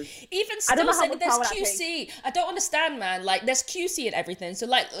colours. Even still, said there's QC. I don't understand, man. Like, there's QC and everything. So,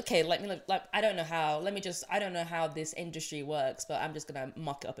 like, okay, like I don't know how. I don't know how this industry works, but I'm just gonna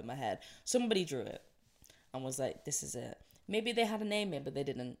mock it up in my head. Somebody drew it and was like, this is it. Maybe they had a name in, but they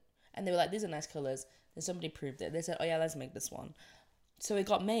didn't. And they were like, these are nice colours. Then somebody proved it. They said, oh yeah, let's make this one. So it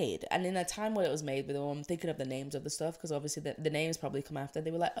got made, and in the time when it was made, I'm thinking of the names of the stuff, because obviously the names probably come after. They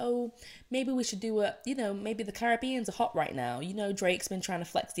were like, oh, maybe we should do maybe the Caribbeans are hot right now. You know, Drake's been trying to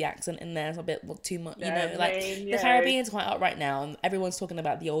flex the accent in there. It's a bit too much, you know, like the Caribbeans are quite hot right now, and everyone's talking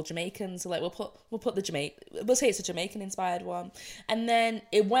about the old Jamaicans. So like, we'll put we'll say it's a Jamaican inspired one, and then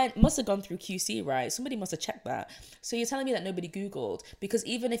it must have gone through QC, right? Somebody must have checked that. So you're telling me that nobody Googled, because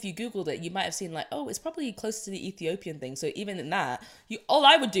even if you Googled it, you might have seen like, oh, it's probably close to the Ethiopian thing. So even in that, all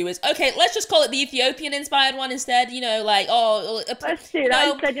I would do is, okay, let's just call it the Ethiopian inspired one instead, you know, like, let's do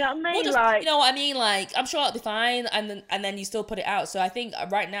that instead, you know what I mean? You know what I mean? Like, I'm sure it'll be fine, and then you still put it out. So I think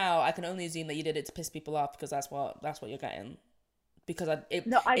right now I can only assume that you did it to piss people off, because that's what you're getting. Because it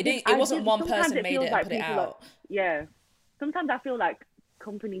wasn't one person made it and put it out. Yeah. Sometimes I feel like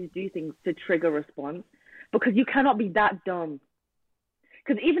companies do things to trigger response, because you cannot be that dumb.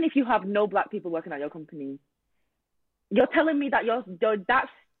 Because even if you have no black people working at your company, you're telling me that you're that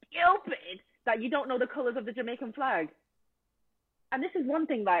stupid that you don't know the colours of the Jamaican flag. And this is one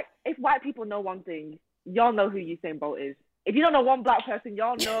thing, like, if white people know one thing, y'all know who Usain Bolt is. If you don't know one black person,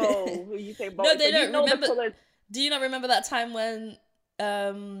 y'all know who Usain Bolt is. No, they don't remember. The colours. Do you not remember that time when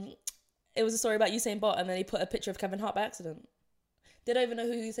it was a story about Usain Bolt and then he put a picture of Kevin Hart by accident? They don't even know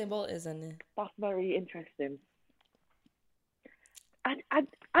who Usain Bolt is, and that's very interesting. I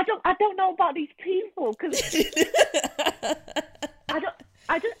don't know about these people, because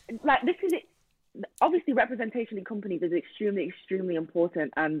I just like, this is it. Obviously, representation in companies is extremely, extremely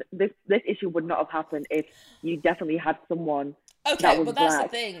important, and this issue would not have happened if you definitely had someone that was that's black the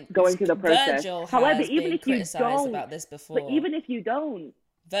thing. Going through the process. Virgil However, even if you don't, about this before. But even if you don't,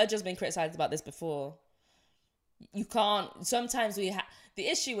 Virgil's been criticized about this before. You can't. Sometimes The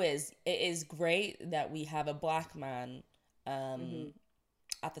issue is, it is great that we have a black man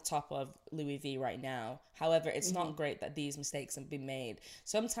at the top of Louis V right now. However, it's not great that these mistakes have been made.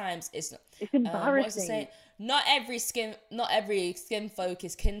 Sometimes it's embarrassing. What was it saying? Not every skin folk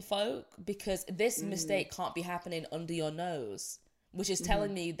is kinfolk, because this mistake can't be happening under your nose, which is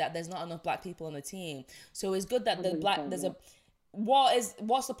telling me that there's not enough black people on the team. So it's good that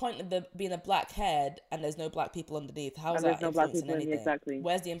what's the point of being a black head and there's no black people underneath? How is that influencing anything? Exactly.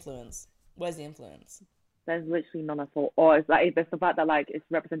 Where's the influence? There's literally none at all. Or it's like, there's the fact that like it's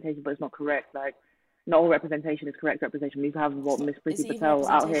representation, but it's not correct. Like, not all representation is correct representation. We have Miss Priti Patel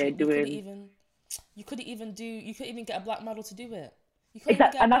out here doing. You couldn't even get a black model to do it.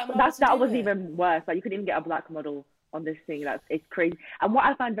 That was even worse. Like, you couldn't even get a black model on this thing. It's crazy. And what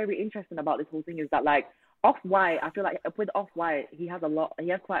I find very interesting about this whole thing is that, like, Off-White, I feel like with Off-White, he has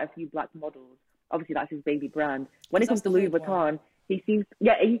quite a few black models. Obviously, that's his baby brand. When it comes to Louis Vuitton,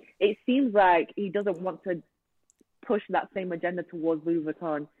 it seems like he doesn't want to push that same agenda towards Louis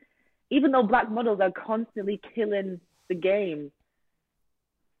Vuitton, even though black models are constantly killing the game.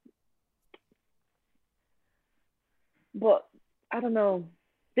 But I don't know.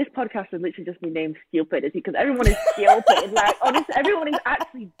 This podcast should literally just be named Stupidity, because everyone is stupid. Like, honestly, everyone is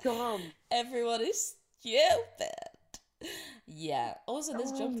actually dumb. Everyone is stupid. Yeah. Also,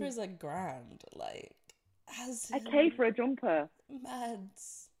 this jumper is like grand. Like, I pay for a jumper. Mad.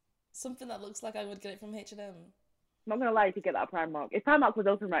 Something that looks like I would get it from H&M. I'm not gonna lie, to get that at Primark. If Primark was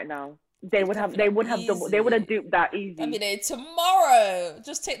open right now, they would have duped that easy. I mean, tomorrow,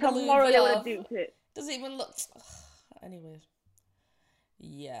 just take the Louis V off. Tomorrow they would have duped it. Doesn't even look. Anyways,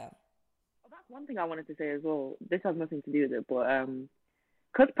 yeah. Well, that's one thing I wanted to say as well. This has nothing to do with it, but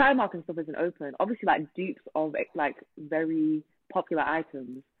because Primark and stuff isn't open, obviously, like, dupes of like very popular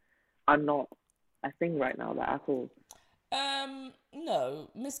items are not a thing right now, like, at all. No,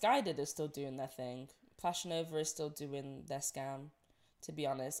 Misguided is still doing their thing. Fashion Nova is still doing their scam, to be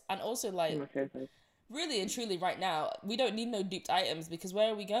honest. And also, like, really and truly, right now, we don't need no duped items, because where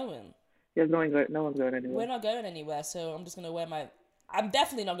are we going? No one's going anywhere. We're not going anywhere, so I'm just gonna wear my. I'm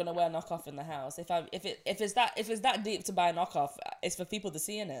definitely not gonna wear a knockoff in the house. If it's that deep to buy a knockoff, it's for people to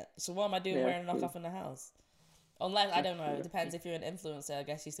see in it. So what am I doing wearing a knockoff in the house? Unless, I don't know. It depends. If you're an influencer, I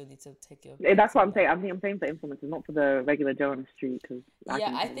guess you still need to take your. That's what I'm saying. I'm saying for influencers, not for the regular Joe on the street. Cause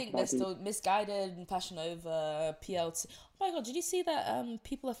I think they're still Misguided and Fashion Nova, PLT. Oh my god, did you see that?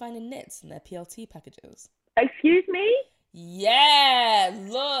 People are finding knits in their PLT packages. Excuse me? Yeah,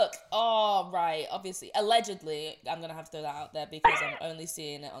 look. Oh, right. Obviously, allegedly, I'm gonna have to throw that out there because I'm only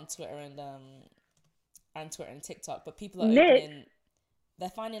seeing it on Twitter and TikTok. But people are opening. They're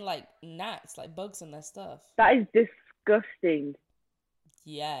finding like gnats, like bugs in their stuff. That is disgusting.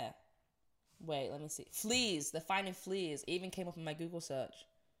 Yeah. Wait, let me see. Fleas. They're finding fleas. It even came up in my Google search.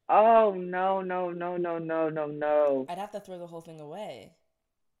 Oh no. I'd have to throw the whole thing away.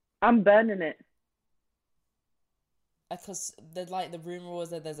 I'm burning it. Because the rumor was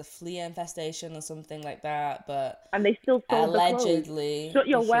that there's a flea infestation or something like that, but and they still sold allegedly. Shut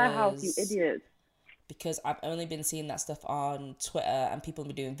your warehouse, you idiot. Because I've only been seeing that stuff on Twitter and people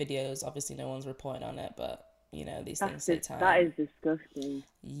have been doing videos. Obviously, no one's reporting on it, but you know these things take time. That is disgusting.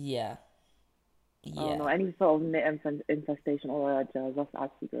 Yeah. Oh no, any sort of knit infestation or allergies, that's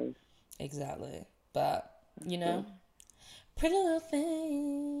actually gross. Exactly, but you know, Pretty Little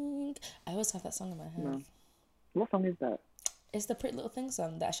Thing. I always have that song in my head. No. What song is that? It's the Pretty Little Thing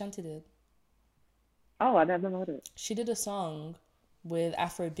song that Ashanti did. Oh, I never heard it. She did a song with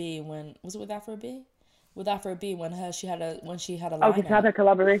Afro B was it with Afro B? With Afro B when she had a line. Oh, she had a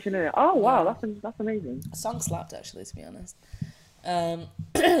collaboration in it. Oh wow, yeah. That's amazing. The song slapped actually, to be honest.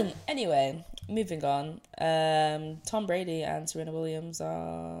 Anyway, moving on. Tom Brady and Serena Williams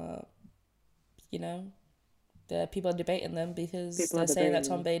are, you know, the people are debating them because they're saying that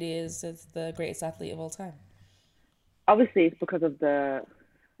Tom Brady is the greatest athlete of all time. Obviously, it's because of the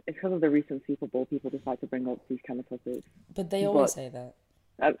recent Super Bowl. People decide to bring up these kind of topics. But they always say that.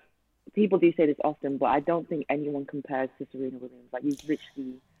 People do say this often, but I don't think anyone compares to Serena Williams. Like, you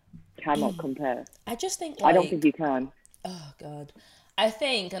literally cannot compare. I just think, I don't think you can. Oh God, I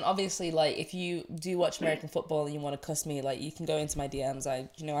think, and obviously, like, if you do watch American football and you want to cuss me, like, you can go into my DMs. I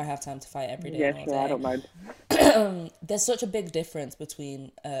have time to fight every day. Yeah, sure, I don't mind. There's such a big difference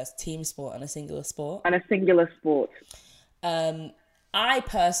between a team sport and a singular sport. I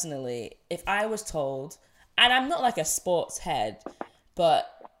personally, if I was told, and I'm not like a sports head, but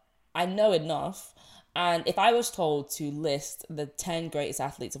I know enough. And if I was told to list the 10 greatest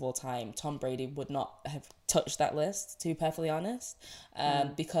athletes of all time, Tom Brady would not have touched that list, to be perfectly honest,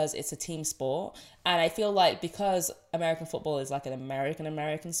 because it's a team sport. And I feel like because American football is like an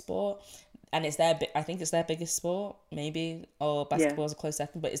American sport, and I think it's their biggest sport, maybe, or basketball is a close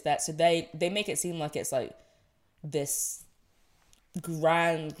second, but it's that. So they make it seem like it's like this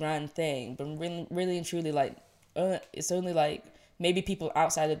grand thing, but really and truly, like, it's only like maybe people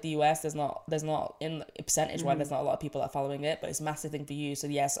outside of the US, there's not in percentage wise, there's not a lot of people that are following it, but it's a massive thing for you. So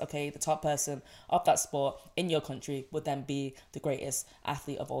yes, okay, the top person of that sport in your country would then be the greatest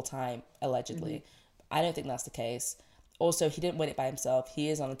athlete of all time, allegedly. I don't think that's the case. Also, he didn't win it by himself. He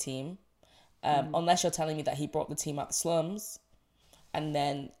is on a team. Unless you're telling me that he brought the team out the slums and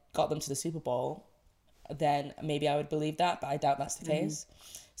then got them to the Super Bowl, then maybe I would believe that, but I doubt that's the case.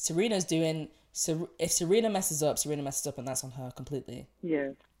 Serena's doing... So if Serena messes up, and that's on her completely. Yeah.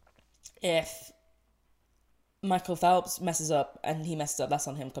 If Michael Phelps messes up and he messes up, that's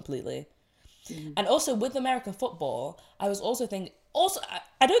on him completely. And also with American football, I was also thinking...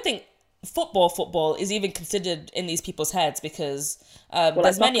 I don't think football is even considered in these people's heads, because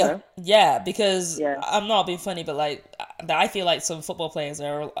there's like many... because I'm not being funny, but like I feel like some football players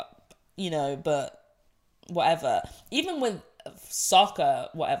are, but whatever. Even with soccer,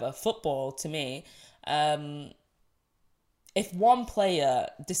 whatever, football, to me, if one player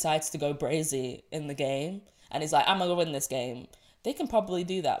decides to go brazy in the game and is like, I'm gonna win this game, they can probably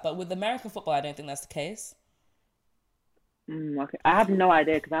do that. But with American football, I don't think that's the case. Okay, I have no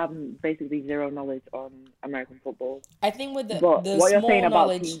idea, because I have basically zero knowledge on American football. I think with the what you're saying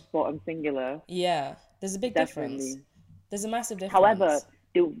knowledge, about team sport and singular, there's a big difference. There's a massive difference.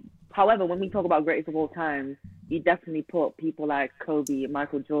 However, when we talk about greatest of all time, you definitely put people like Kobe,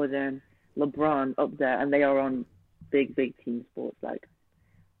 Michael Jordan, LeBron up there, and they are on big team sports. Like,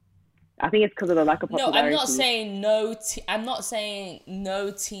 I think it's because of the lack of popularity. No, I'm not saying I'm not saying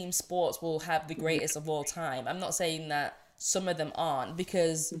no team sports will have the greatest of all time. I'm not saying that some of them aren't,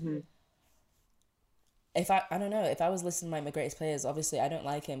 because if I don't know, if I was listing my greatest players, obviously I don't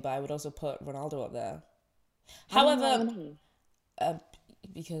like him, but I would also put Ronaldo up there. However,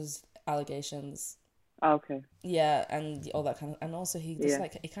 because allegations. Oh, okay. Yeah, and all that kind of, and also he just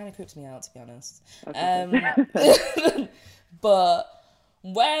it kind of creeps me out, to be honest. Okay. But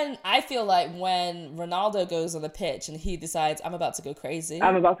I feel like when Ronaldo goes on the pitch and he decides, I'm about to go crazy,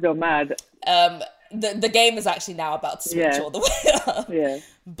 I'm about to go mad, the game is actually now about to switch all the way up. Yeah.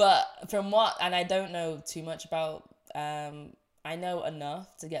 But and I don't know too much about, I know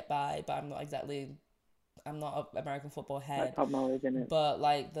enough to get by, but I'm not an American football head. Top knowledge, isn't it? But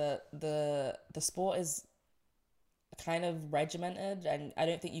like the sport is kind of regimented, and I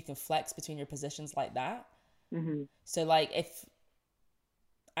don't think you can flex between your positions like that. So like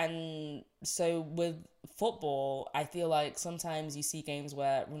so with football, I feel like sometimes you see games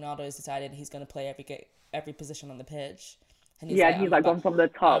where Ronaldo has decided he's going to play every position on the pitch. And he's like gone from the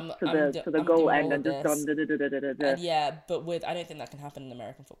top to the goal end and just done. But I don't think that can happen in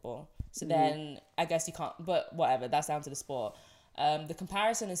American football. So then I guess you can't. But whatever, that's down to the sport. The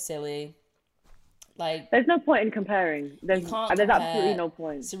comparison is silly. Like, there's no point in comparing. There's absolutely no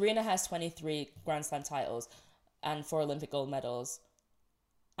point. Serena has 23 Grand Slam titles and 4 Olympic gold medals.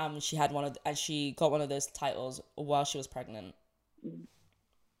 She got one of those titles while she was pregnant.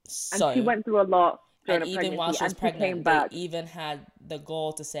 So, and she went through a lot. And even while she was pregnant, they even had the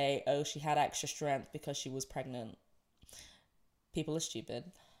goal to say, oh, she had extra strength because she was pregnant. People are stupid.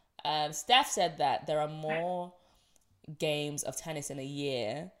 Steph said that there are more games of tennis in a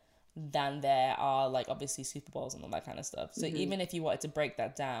year than there are, like, obviously Super Bowls and all that kind of stuff. So even if you wanted to break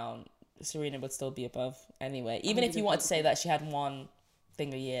that down, Serena would still be above anyway. Even if you wanted to say that she had one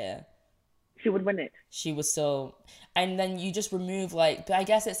thing a year, she would win it. She would still... And then you just remove, like... But I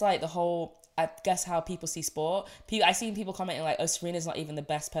guess it's like the whole... I guess how people see sport. I see people commenting like, oh, Serena's not even the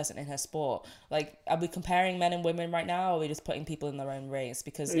best person in her sport. Like, are we comparing men and women right now, or are we just putting people in their own race?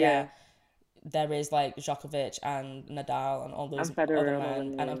 Because, there is, like, Djokovic and Nadal and all those other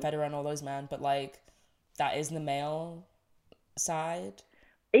men, and Federer and all those men, but, like, that is the male side.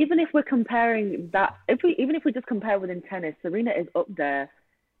 Even if we're comparing that, even if we just compare within tennis, Serena is up there.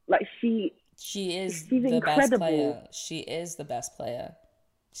 Like, she's the best player. She is the best player.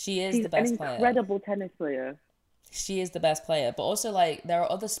 She's the best player. She's an incredible tennis player. She is the best player. But also, like, there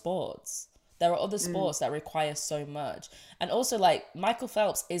are other sports. That require so much. And also, like, Michael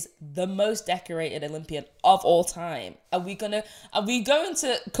Phelps is the most decorated Olympian of all time. Are we going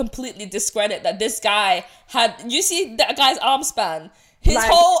to completely discredit that this guy had... You see that guy's arm span? His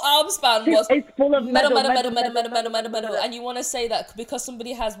whole arm span was... It's full of medal. And you want to say that because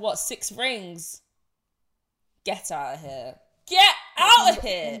somebody has, 6 rings... Get out of here. Get out of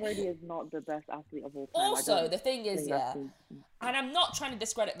here. Tom Brady is not the best athlete of all time. Also, the thing is, and I'm not trying to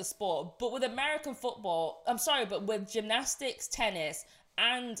discredit the sport, but with American football, but with gymnastics, tennis,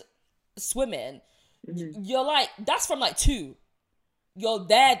 and swimming, you're like, that's from like 2. You're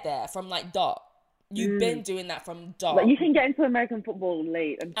there from like dot. You've been doing that from dot. But you can get into American football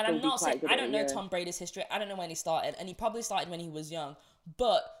late and I'm not saying, I don't know Tom Brady's history. I don't know when he started, and he probably started when he was young.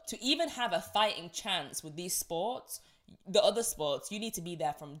 But to even have a fighting chance with these sports, the other sports, you need to be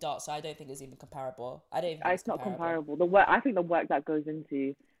there from dot. So I don't think it's even comparable. I don't even think it's not comparable. I think the work that goes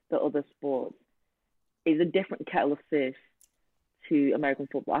into the other sports is a different kettle of fish to American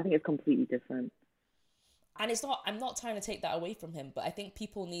football. I think it's completely different. And it's not, I'm not trying to take that away from him, but I think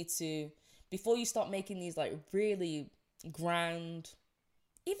people need to, before you start making these like really grand,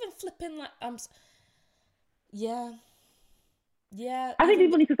 even flipping like, yeah. I think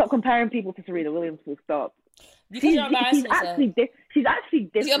people need to stop comparing people to Serena Williams. Full stop. Because you're embarrassing yourself. She's actually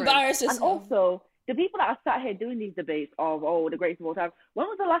different. You're embarrassing yourself. And also, the people that are sat here doing these debates of, the greatest of all time, when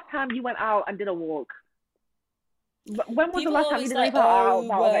was the last time you went out and did a walk? When was the last time you did anything out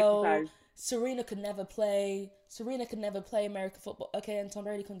of exercise? Serena could never play American football. Okay, and Tom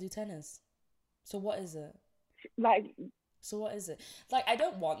Brady couldn't do tennis. So what is it? So what is it? Like, I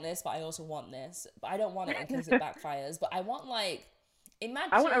don't want this, but I also want this. But I don't want it in case it backfires. But I want, like, imagine...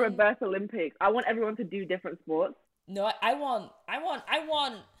 I want a reverse Olympics. I want everyone to do different sports. No, I want...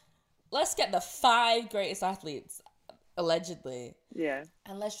 Let's get the 5 greatest athletes, allegedly. Yeah.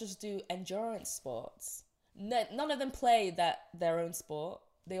 And let's just do endurance sports. None of them play their own sport.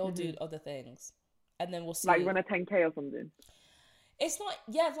 They all do other things. And then we'll see... Like run a 10K or something. It's not...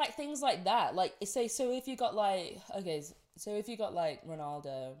 Yeah, like, things like that. Like, say, so if you got, like... Okay, so if you got, like,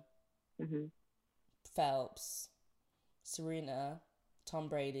 Ronaldo, Phelps, Serena, Tom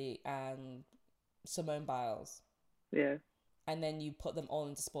Brady, and Simone Biles. Yeah. And then you put them all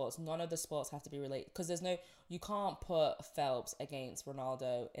into sports. None of the sports have to be related. Because you can't put Phelps against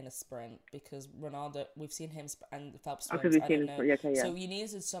Ronaldo in a sprint. Because Ronaldo, we've seen him and Phelps sprints. I don't know. Yeah. So you need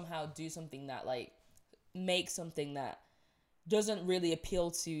to somehow do something that, like, make something that doesn't really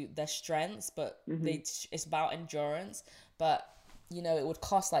appeal to their strengths, but it's about endurance. But, you know, it would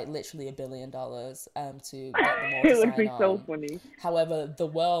cost like literally $1 billion to get them all to It would sign be on. so funny. However, the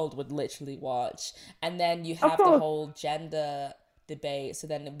world would literally watch. And then you have the whole gender debate. So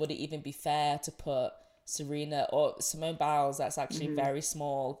then would it even be fair to put Serena or Simone Biles, that's actually very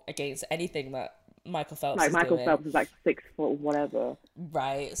small, against anything that Michael Phelps is Michael doing? Phelps is like 6 foot whatever.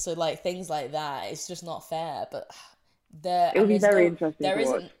 Right. So like things like that, it's just not fair. But it would be very interesting to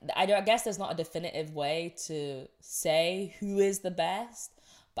watch. I guess there's not a definitive way to say who is the best,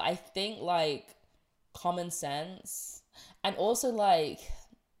 but I think like common sense, and also like,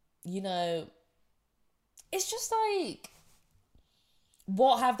 you know, it's just like,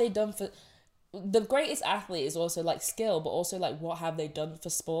 what have they done for the greatest athlete is also like skill, but also like what have they done for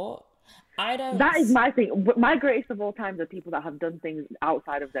sport? That is my thing. My greatest of all time are people that have done things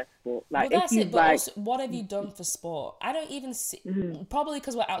outside of their sport. Like, well, that's it. But also, what have you done for sport? I don't even see. Probably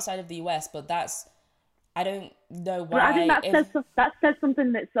because we're outside of the US, but I don't know why. But I think that says something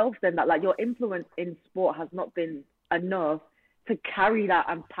in itself. Then that like your influence in sport has not been enough to carry that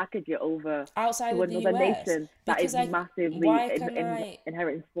and package it over outside to of another the US. nation that is massively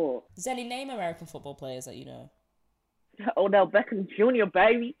inherent in sport. Zenni, name American football players that you know. Odell Beckham Jr.,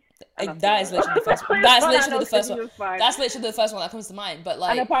 baby. That is literally the first one. That's literally the first one. That's literally the first one that comes to mind. But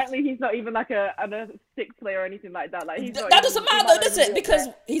like, and apparently he's not even like a six player or anything like that. Like that doesn't matter though, does it? Because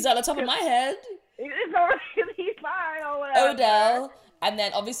he's at the top of my head. It's alright. He's fine or whatever. Odell, and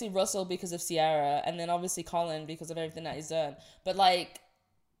then obviously Russell because of Ciara, and then obviously Colin because of everything that he's done. But like,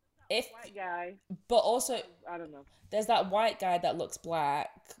 white guy. But also, I don't know. There's that white guy that looks black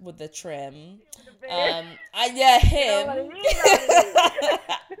with the trim. Him.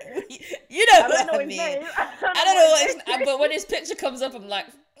 You know what I mean. I don't know what his name. But when his picture comes up, I'm like,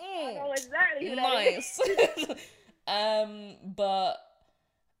 I know exactly who nice. But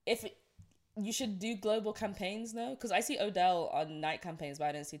if you should do global campaigns though, because I see Odell on night campaigns, but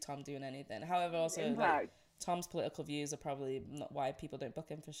I don't see Tom doing anything. However, also like, Tom's political views are probably not why people don't book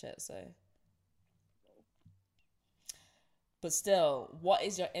him for shit. So. But still, what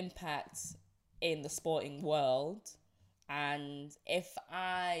is your impact in the sporting world? And if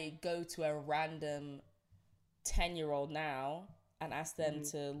I go to a random 10-year-old now and ask them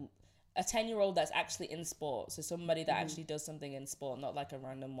a 10-year-old that's actually in sport, so somebody that actually does something in sport, not like a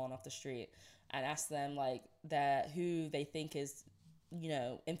random one off the street, and ask them like who they think is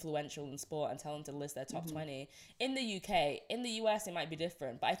influential in sport and tell them to list their top 20. In the UK, in the US, it might be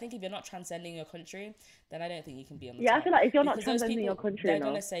different. But I think if you're not transcending your country, then I don't think you can be on the top. I feel like if you're not because those transcending people, your country they're enough,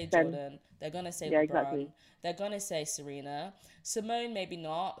 going to say then Jordan, they're going to say yeah, LeBron, exactly. they're going to say Serena. Simone, maybe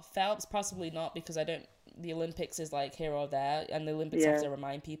not. Phelps, possibly not, because the Olympics is like here or there, and the Olympics have to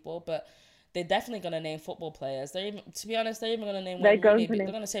remind people. But they're definitely going to name football players. To be honest, they're even going to name Wayne Rooney. They're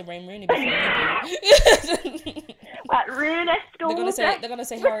going to say Wayne Rooney before you do. They're gonna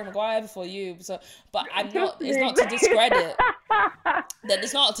say Harry Maguire before you. So, but it's not to discredit.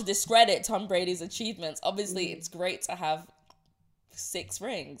 It's not to discredit Tom Brady's achievements. Obviously, it's great to have 6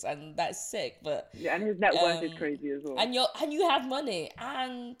 rings, and that's sick. But and his net worth is crazy as well. And you have money.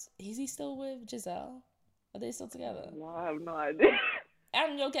 And is he still with Giselle? Are they still together? Well, I have no idea.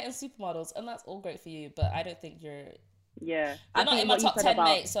 And you're getting supermodels, and that's all great for you. But I don't think you're. Yeah, you're not in my top 10,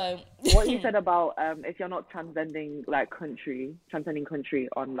 mate. So what you said about if you're not transcending country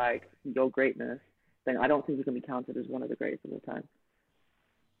on your greatness, then I don't think you can be counted as one of the greatest of all time.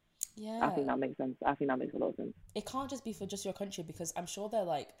 Yeah, I think that makes sense. I think that makes a lot of sense. It can't just be for just your country, because I'm sure they're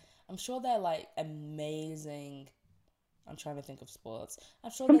amazing. I'm trying to think of sports.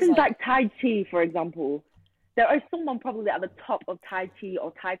 I'm sure something like Tai Chi, for example. There is someone probably at the top of Tai Chi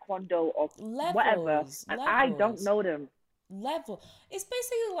or Taekwondo or whatever, and I don't know them. It's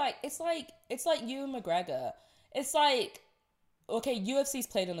basically it's like Ewan McGregor. It's like, okay, UFC's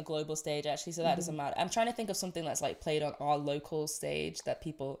played on a global stage actually, so that doesn't matter. I'm trying to think of something that's played on our local stage that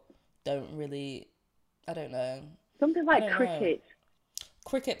people don't really. I don't know. Something like cricket.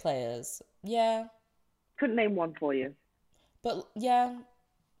 Cricket players, yeah. Couldn't name one for you. But yeah.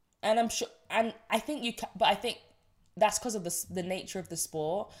 And I'm sure, and I think but I think that's because of the nature of the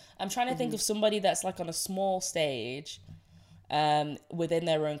sport. I'm trying to think of somebody that's on a small stage, within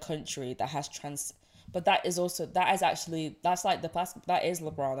their own country that has but that is LeBron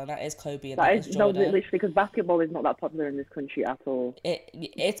and that is Kobe and that is Jordan. No, literally, because basketball is not that popular in this country at all.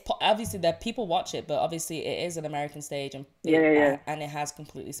 It's obviously that people watch it, but obviously it is an American stage, and and it has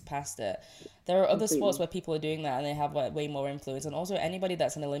completely surpassed it. There are other sports where people are doing that and they have way more influence, and also anybody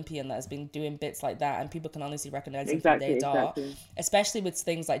that's an Olympian that has been doing bits like that, and people can honestly recognize them from day dot, especially with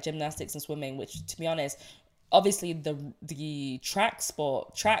things like gymnastics and swimming, which, to be honest, obviously the tracks are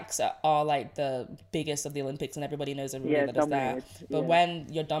the biggest of the Olympics, and everybody knows everybody that does that. But when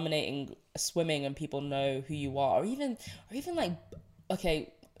you're dominating swimming and people know who you are, or even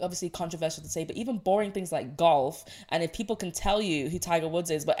okay, obviously controversial to say, but even boring things like golf, and if people can tell you who Tiger Woods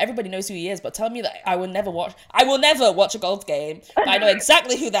is, but everybody knows who he is, but tell me that I will never watch a golf game, but I know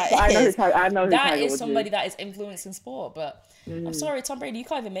exactly who that is. I know who that is somebody that is influencing sport. But I'm sorry, Tom Brady, you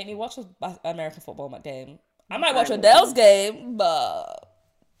can't even make me watch an American football game. I might watch a Dell's game, but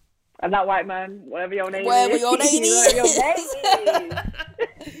I'm that white man, whatever your name is.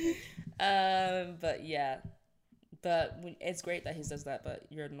 But yeah, but it's great that he does that. But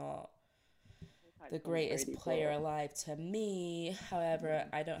you're not the greatest player alive to me. However,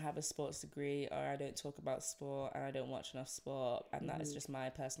 I don't have a sports degree, or I don't talk about sport, and I don't watch enough sport, and that is just my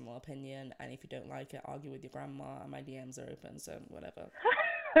personal opinion. And if you don't like it, argue with your grandma, and my DMs are open, so whatever.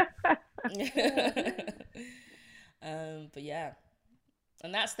 But yeah,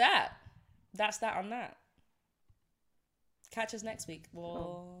 and that's that on that. Catch us next week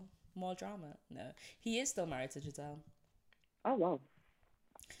for more drama. No, he is still married to Giselle. Oh wow.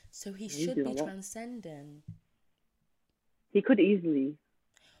 So he should be transcending. He could easily.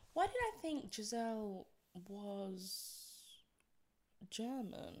 Why did I think Giselle was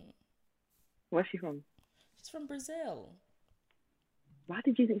German? Where's she from? She's from Brazil. Why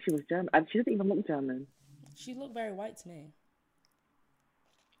did you think she was German? She doesn't even look German. She looked very white to me.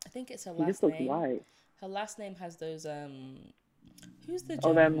 I think it's her last name. She just looks white. Her last name has those who's the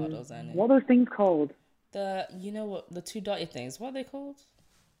German models in it? What are those things called? The the 2 dotted things. What are they called?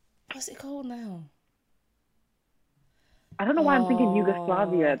 What's it called now? I don't know why I'm thinking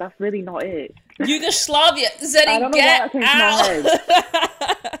Yugoslavia. That's really not it. Yugoslavia. Zenni, get out.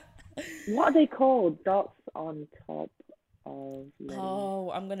 What are they called? Dots on top of.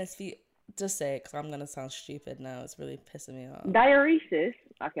 Oh, I'm gonna speak. Just say it, because I'm gonna sound stupid now. It's really pissing me off. Diuresis.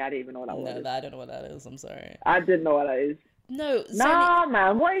 Okay, I didn't even know what that was. No, I don't know what that is. I'm sorry. I didn't know what that is. No. Nah,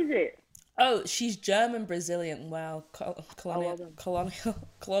 man. What is it? Oh, she's German Brazilian. Wow,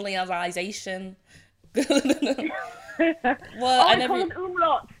 colonialization. Well, it's called an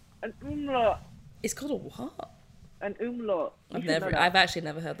umlaut. An umlaut. It's called a what? An umlaut. I've actually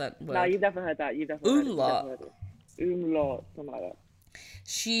never heard that word. No, you've never heard that. Umlaut. Umlaut, something like that.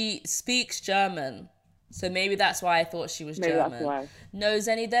 She speaks German. So maybe that's why I thought she was Maybe German. that's why. No,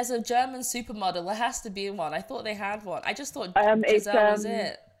 Zenny, there's a German supermodel. There has to be one. I thought they had one. I just thought It's Giselle was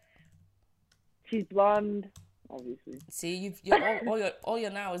it. She's blonde, obviously. See, all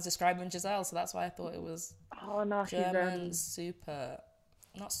you're now is describing Giselle, so that's why I thought it was Oh no, German she's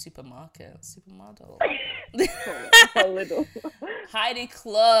not supermarket, supermodel. a little. Heidi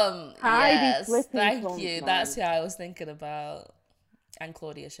Klum. Heidi Yes, thank Klum, you. man. That's who I was thinking about. And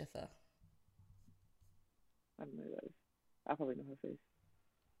Claudia Schiffer. I don't know who that is. I probably know her face.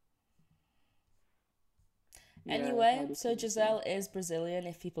 Anyway, so Giselle is Brazilian.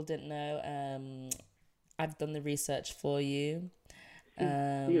 If people didn't know, I've done the research for you.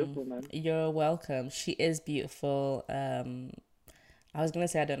 Beautiful, man. You're welcome. She is beautiful. I was gonna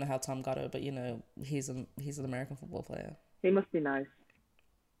say I don't know how Tom got her, but you know he's an American football player. He must be nice.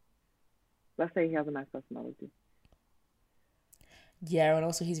 Let's say he has a nice personality. Yeah, and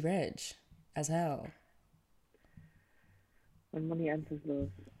also he's rich as hell. When money enters love.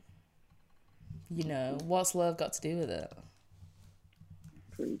 You know, what's love got to do with it?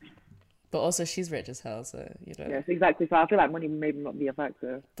 Preach. But also she's rich as hell, so you know. Yes, exactly. So I feel like money may not be a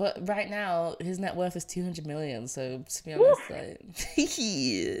factor. But right now his net worth is 200 million. So to be honest, like,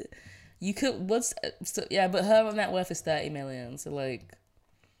 you could but her net worth is 30 million. So like,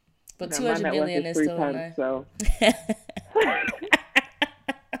 but 200 million is still nice. So.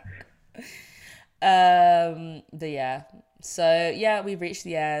 But yeah. So yeah, we've reached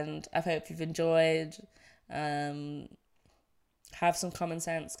the end. I hope you've enjoyed. Have some common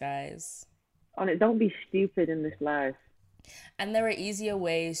sense, guys. On it, don't be stupid in this life. And there are easier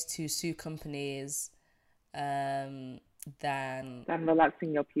ways to sue companies than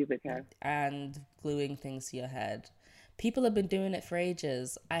relaxing your pubic hair and gluing things to your head. People have been doing it for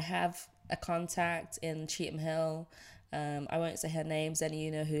ages. I have a contact in Cheetham Hill. I won't say her name. Zenni,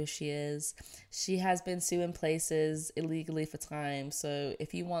 you know who she is. She has been suing places illegally for time. So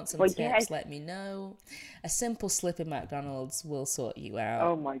if you want some tips, let me know. A simple slip in McDonald's will sort you out.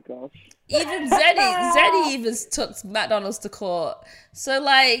 Oh my gosh. Even Zenni even took McDonald's to court. So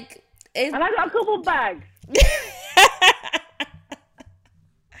like, and I got a couple bags.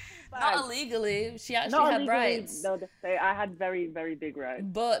 Not illegally. She actually had rights. No, I had very, very big rights.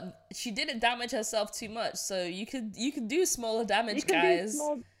 But she didn't damage herself too much, so you could do smaller damage, guys.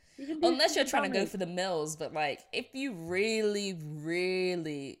 Unless you're trying to go for the mills, but like if you really,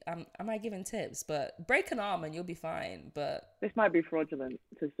 really, am I giving tips? But break an arm and you'll be fine. But this might be fraudulent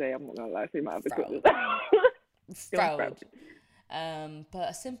to say. I'm not gonna lie. It might be fraud. But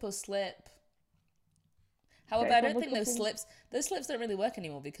a simple slip. However, I don't think those slips don't really work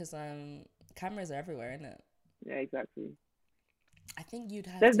anymore because cameras are everywhere, isn't it? Yeah, exactly. I think you'd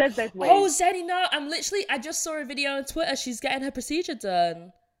have there's ways. Oh, Zenni, no, I just saw a video on Twitter. She's getting her procedure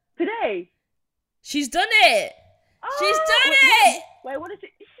done. Today? She's done it! Oh, she's done it! Wait, what is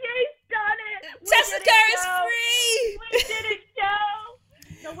it? She's done it! Tessica is free! We did it, Joe!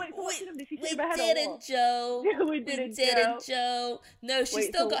 No, wait, did she shave her head did it, Joe. We did it, Joe. No, she's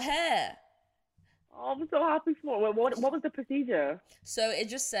still got hair. Oh, I'm so happy for her. What was the procedure? So it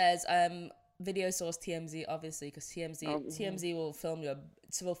just says video source TMZ, obviously, because TMZ will film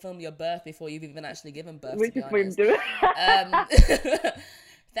your birth before you've even actually given birth. Which is what do.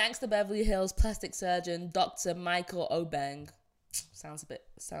 Thanks to Beverly Hills plastic surgeon Dr. Michael Obeng. Sounds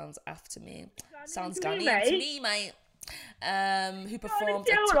after me. Sounds Ghanaian to me, mate. Who performed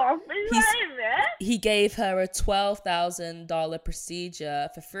he gave her a $12,000 procedure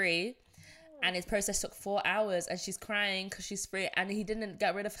for free. And his process took 4 hours, and she's crying because she's free, and he didn't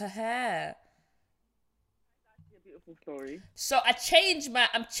get rid of her hair. That's a beautiful story. So I'm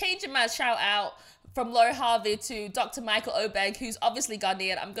changing my shout out from Lori Harvey to Dr. Michael Obeng, who's obviously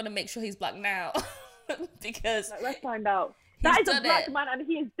Ghanaian. I'm gonna make sure he's black now because let's find out. That is a black man, and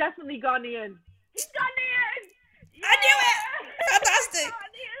he is definitely Ghanaian. He's Ghanaian. Yeah! I knew it. Fantastic.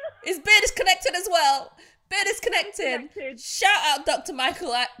 His beard is connected as well. Beard is connected. Shout out Dr.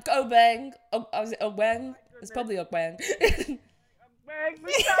 Michael Obeng. Was it Obeng? It's probably Obeng.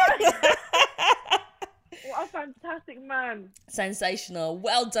 What a fantastic man. Sensational.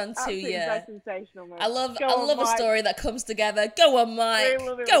 Well done to you. Sensational, man. I love a story that comes together. Go on, Mike.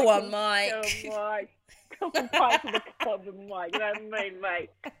 Go on, Mike. Go on, Mike. Come on, Mike to the club with Mike. You know what I mean, mate?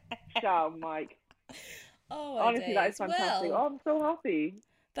 Shout out, Mike. Oh, honestly, that is fantastic. Oh, I'm so happy.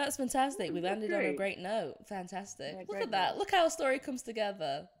 That's fantastic. We landed on a great note. Fantastic. Yeah, look at that. Look how a story comes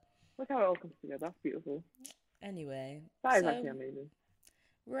together. Look how it all comes together. That's beautiful. Anyway. That is actually amazing.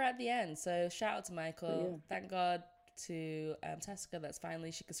 We're at the end. So shout out to Michael. Yeah. Thank God to Tessica. That's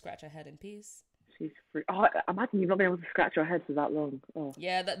finally she could scratch her head in peace. She's free. Oh, imagine you've not been able to scratch your head for that long. Oh.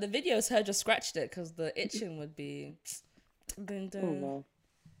 Yeah, the videos her just scratched it because the itching would be. Dun, dun. Oh no.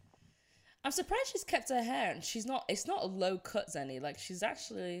 I'm surprised she's kept her hair, and it's not a low cut, Zenni. Like she's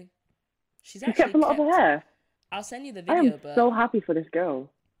actually kept a lot of her hair. I'll send you the I video, am but so happy for this girl.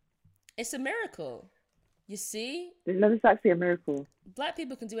 it's a miracle. You see? This is actually a miracle. Black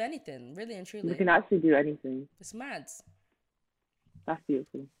people can do anything, really and truly. We can actually do anything. It's mad. That's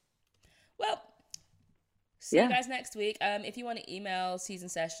beautiful. Well, see you guys next week. If you want to email Season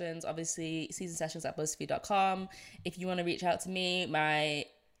Sessions, obviously seasonsessions@buzzfeed.com. If you want to reach out to me, I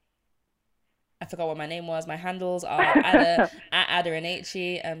forgot what my name was. My handles are Ada and H.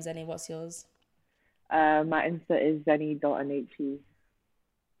 Zenni, what's yours? My Insta is zenni.nhe.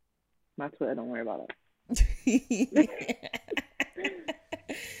 My Twitter, don't worry about it.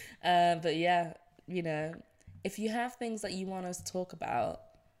 But yeah, if you have things that you want us to talk about,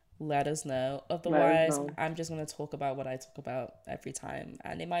 let us know. Otherwise, I'm just going to talk about what I talk about every time.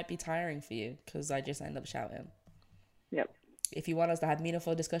 And it might be tiring for you because I just end up shouting. Yep. If you want us to have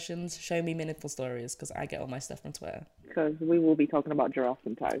meaningful discussions, show me meaningful stories because I get all my stuff from Twitter. Because we will be talking about giraffes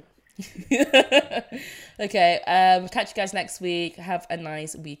and ties. Okay, catch you guys next week. Have a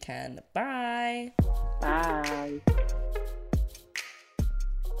nice weekend. Bye. Bye.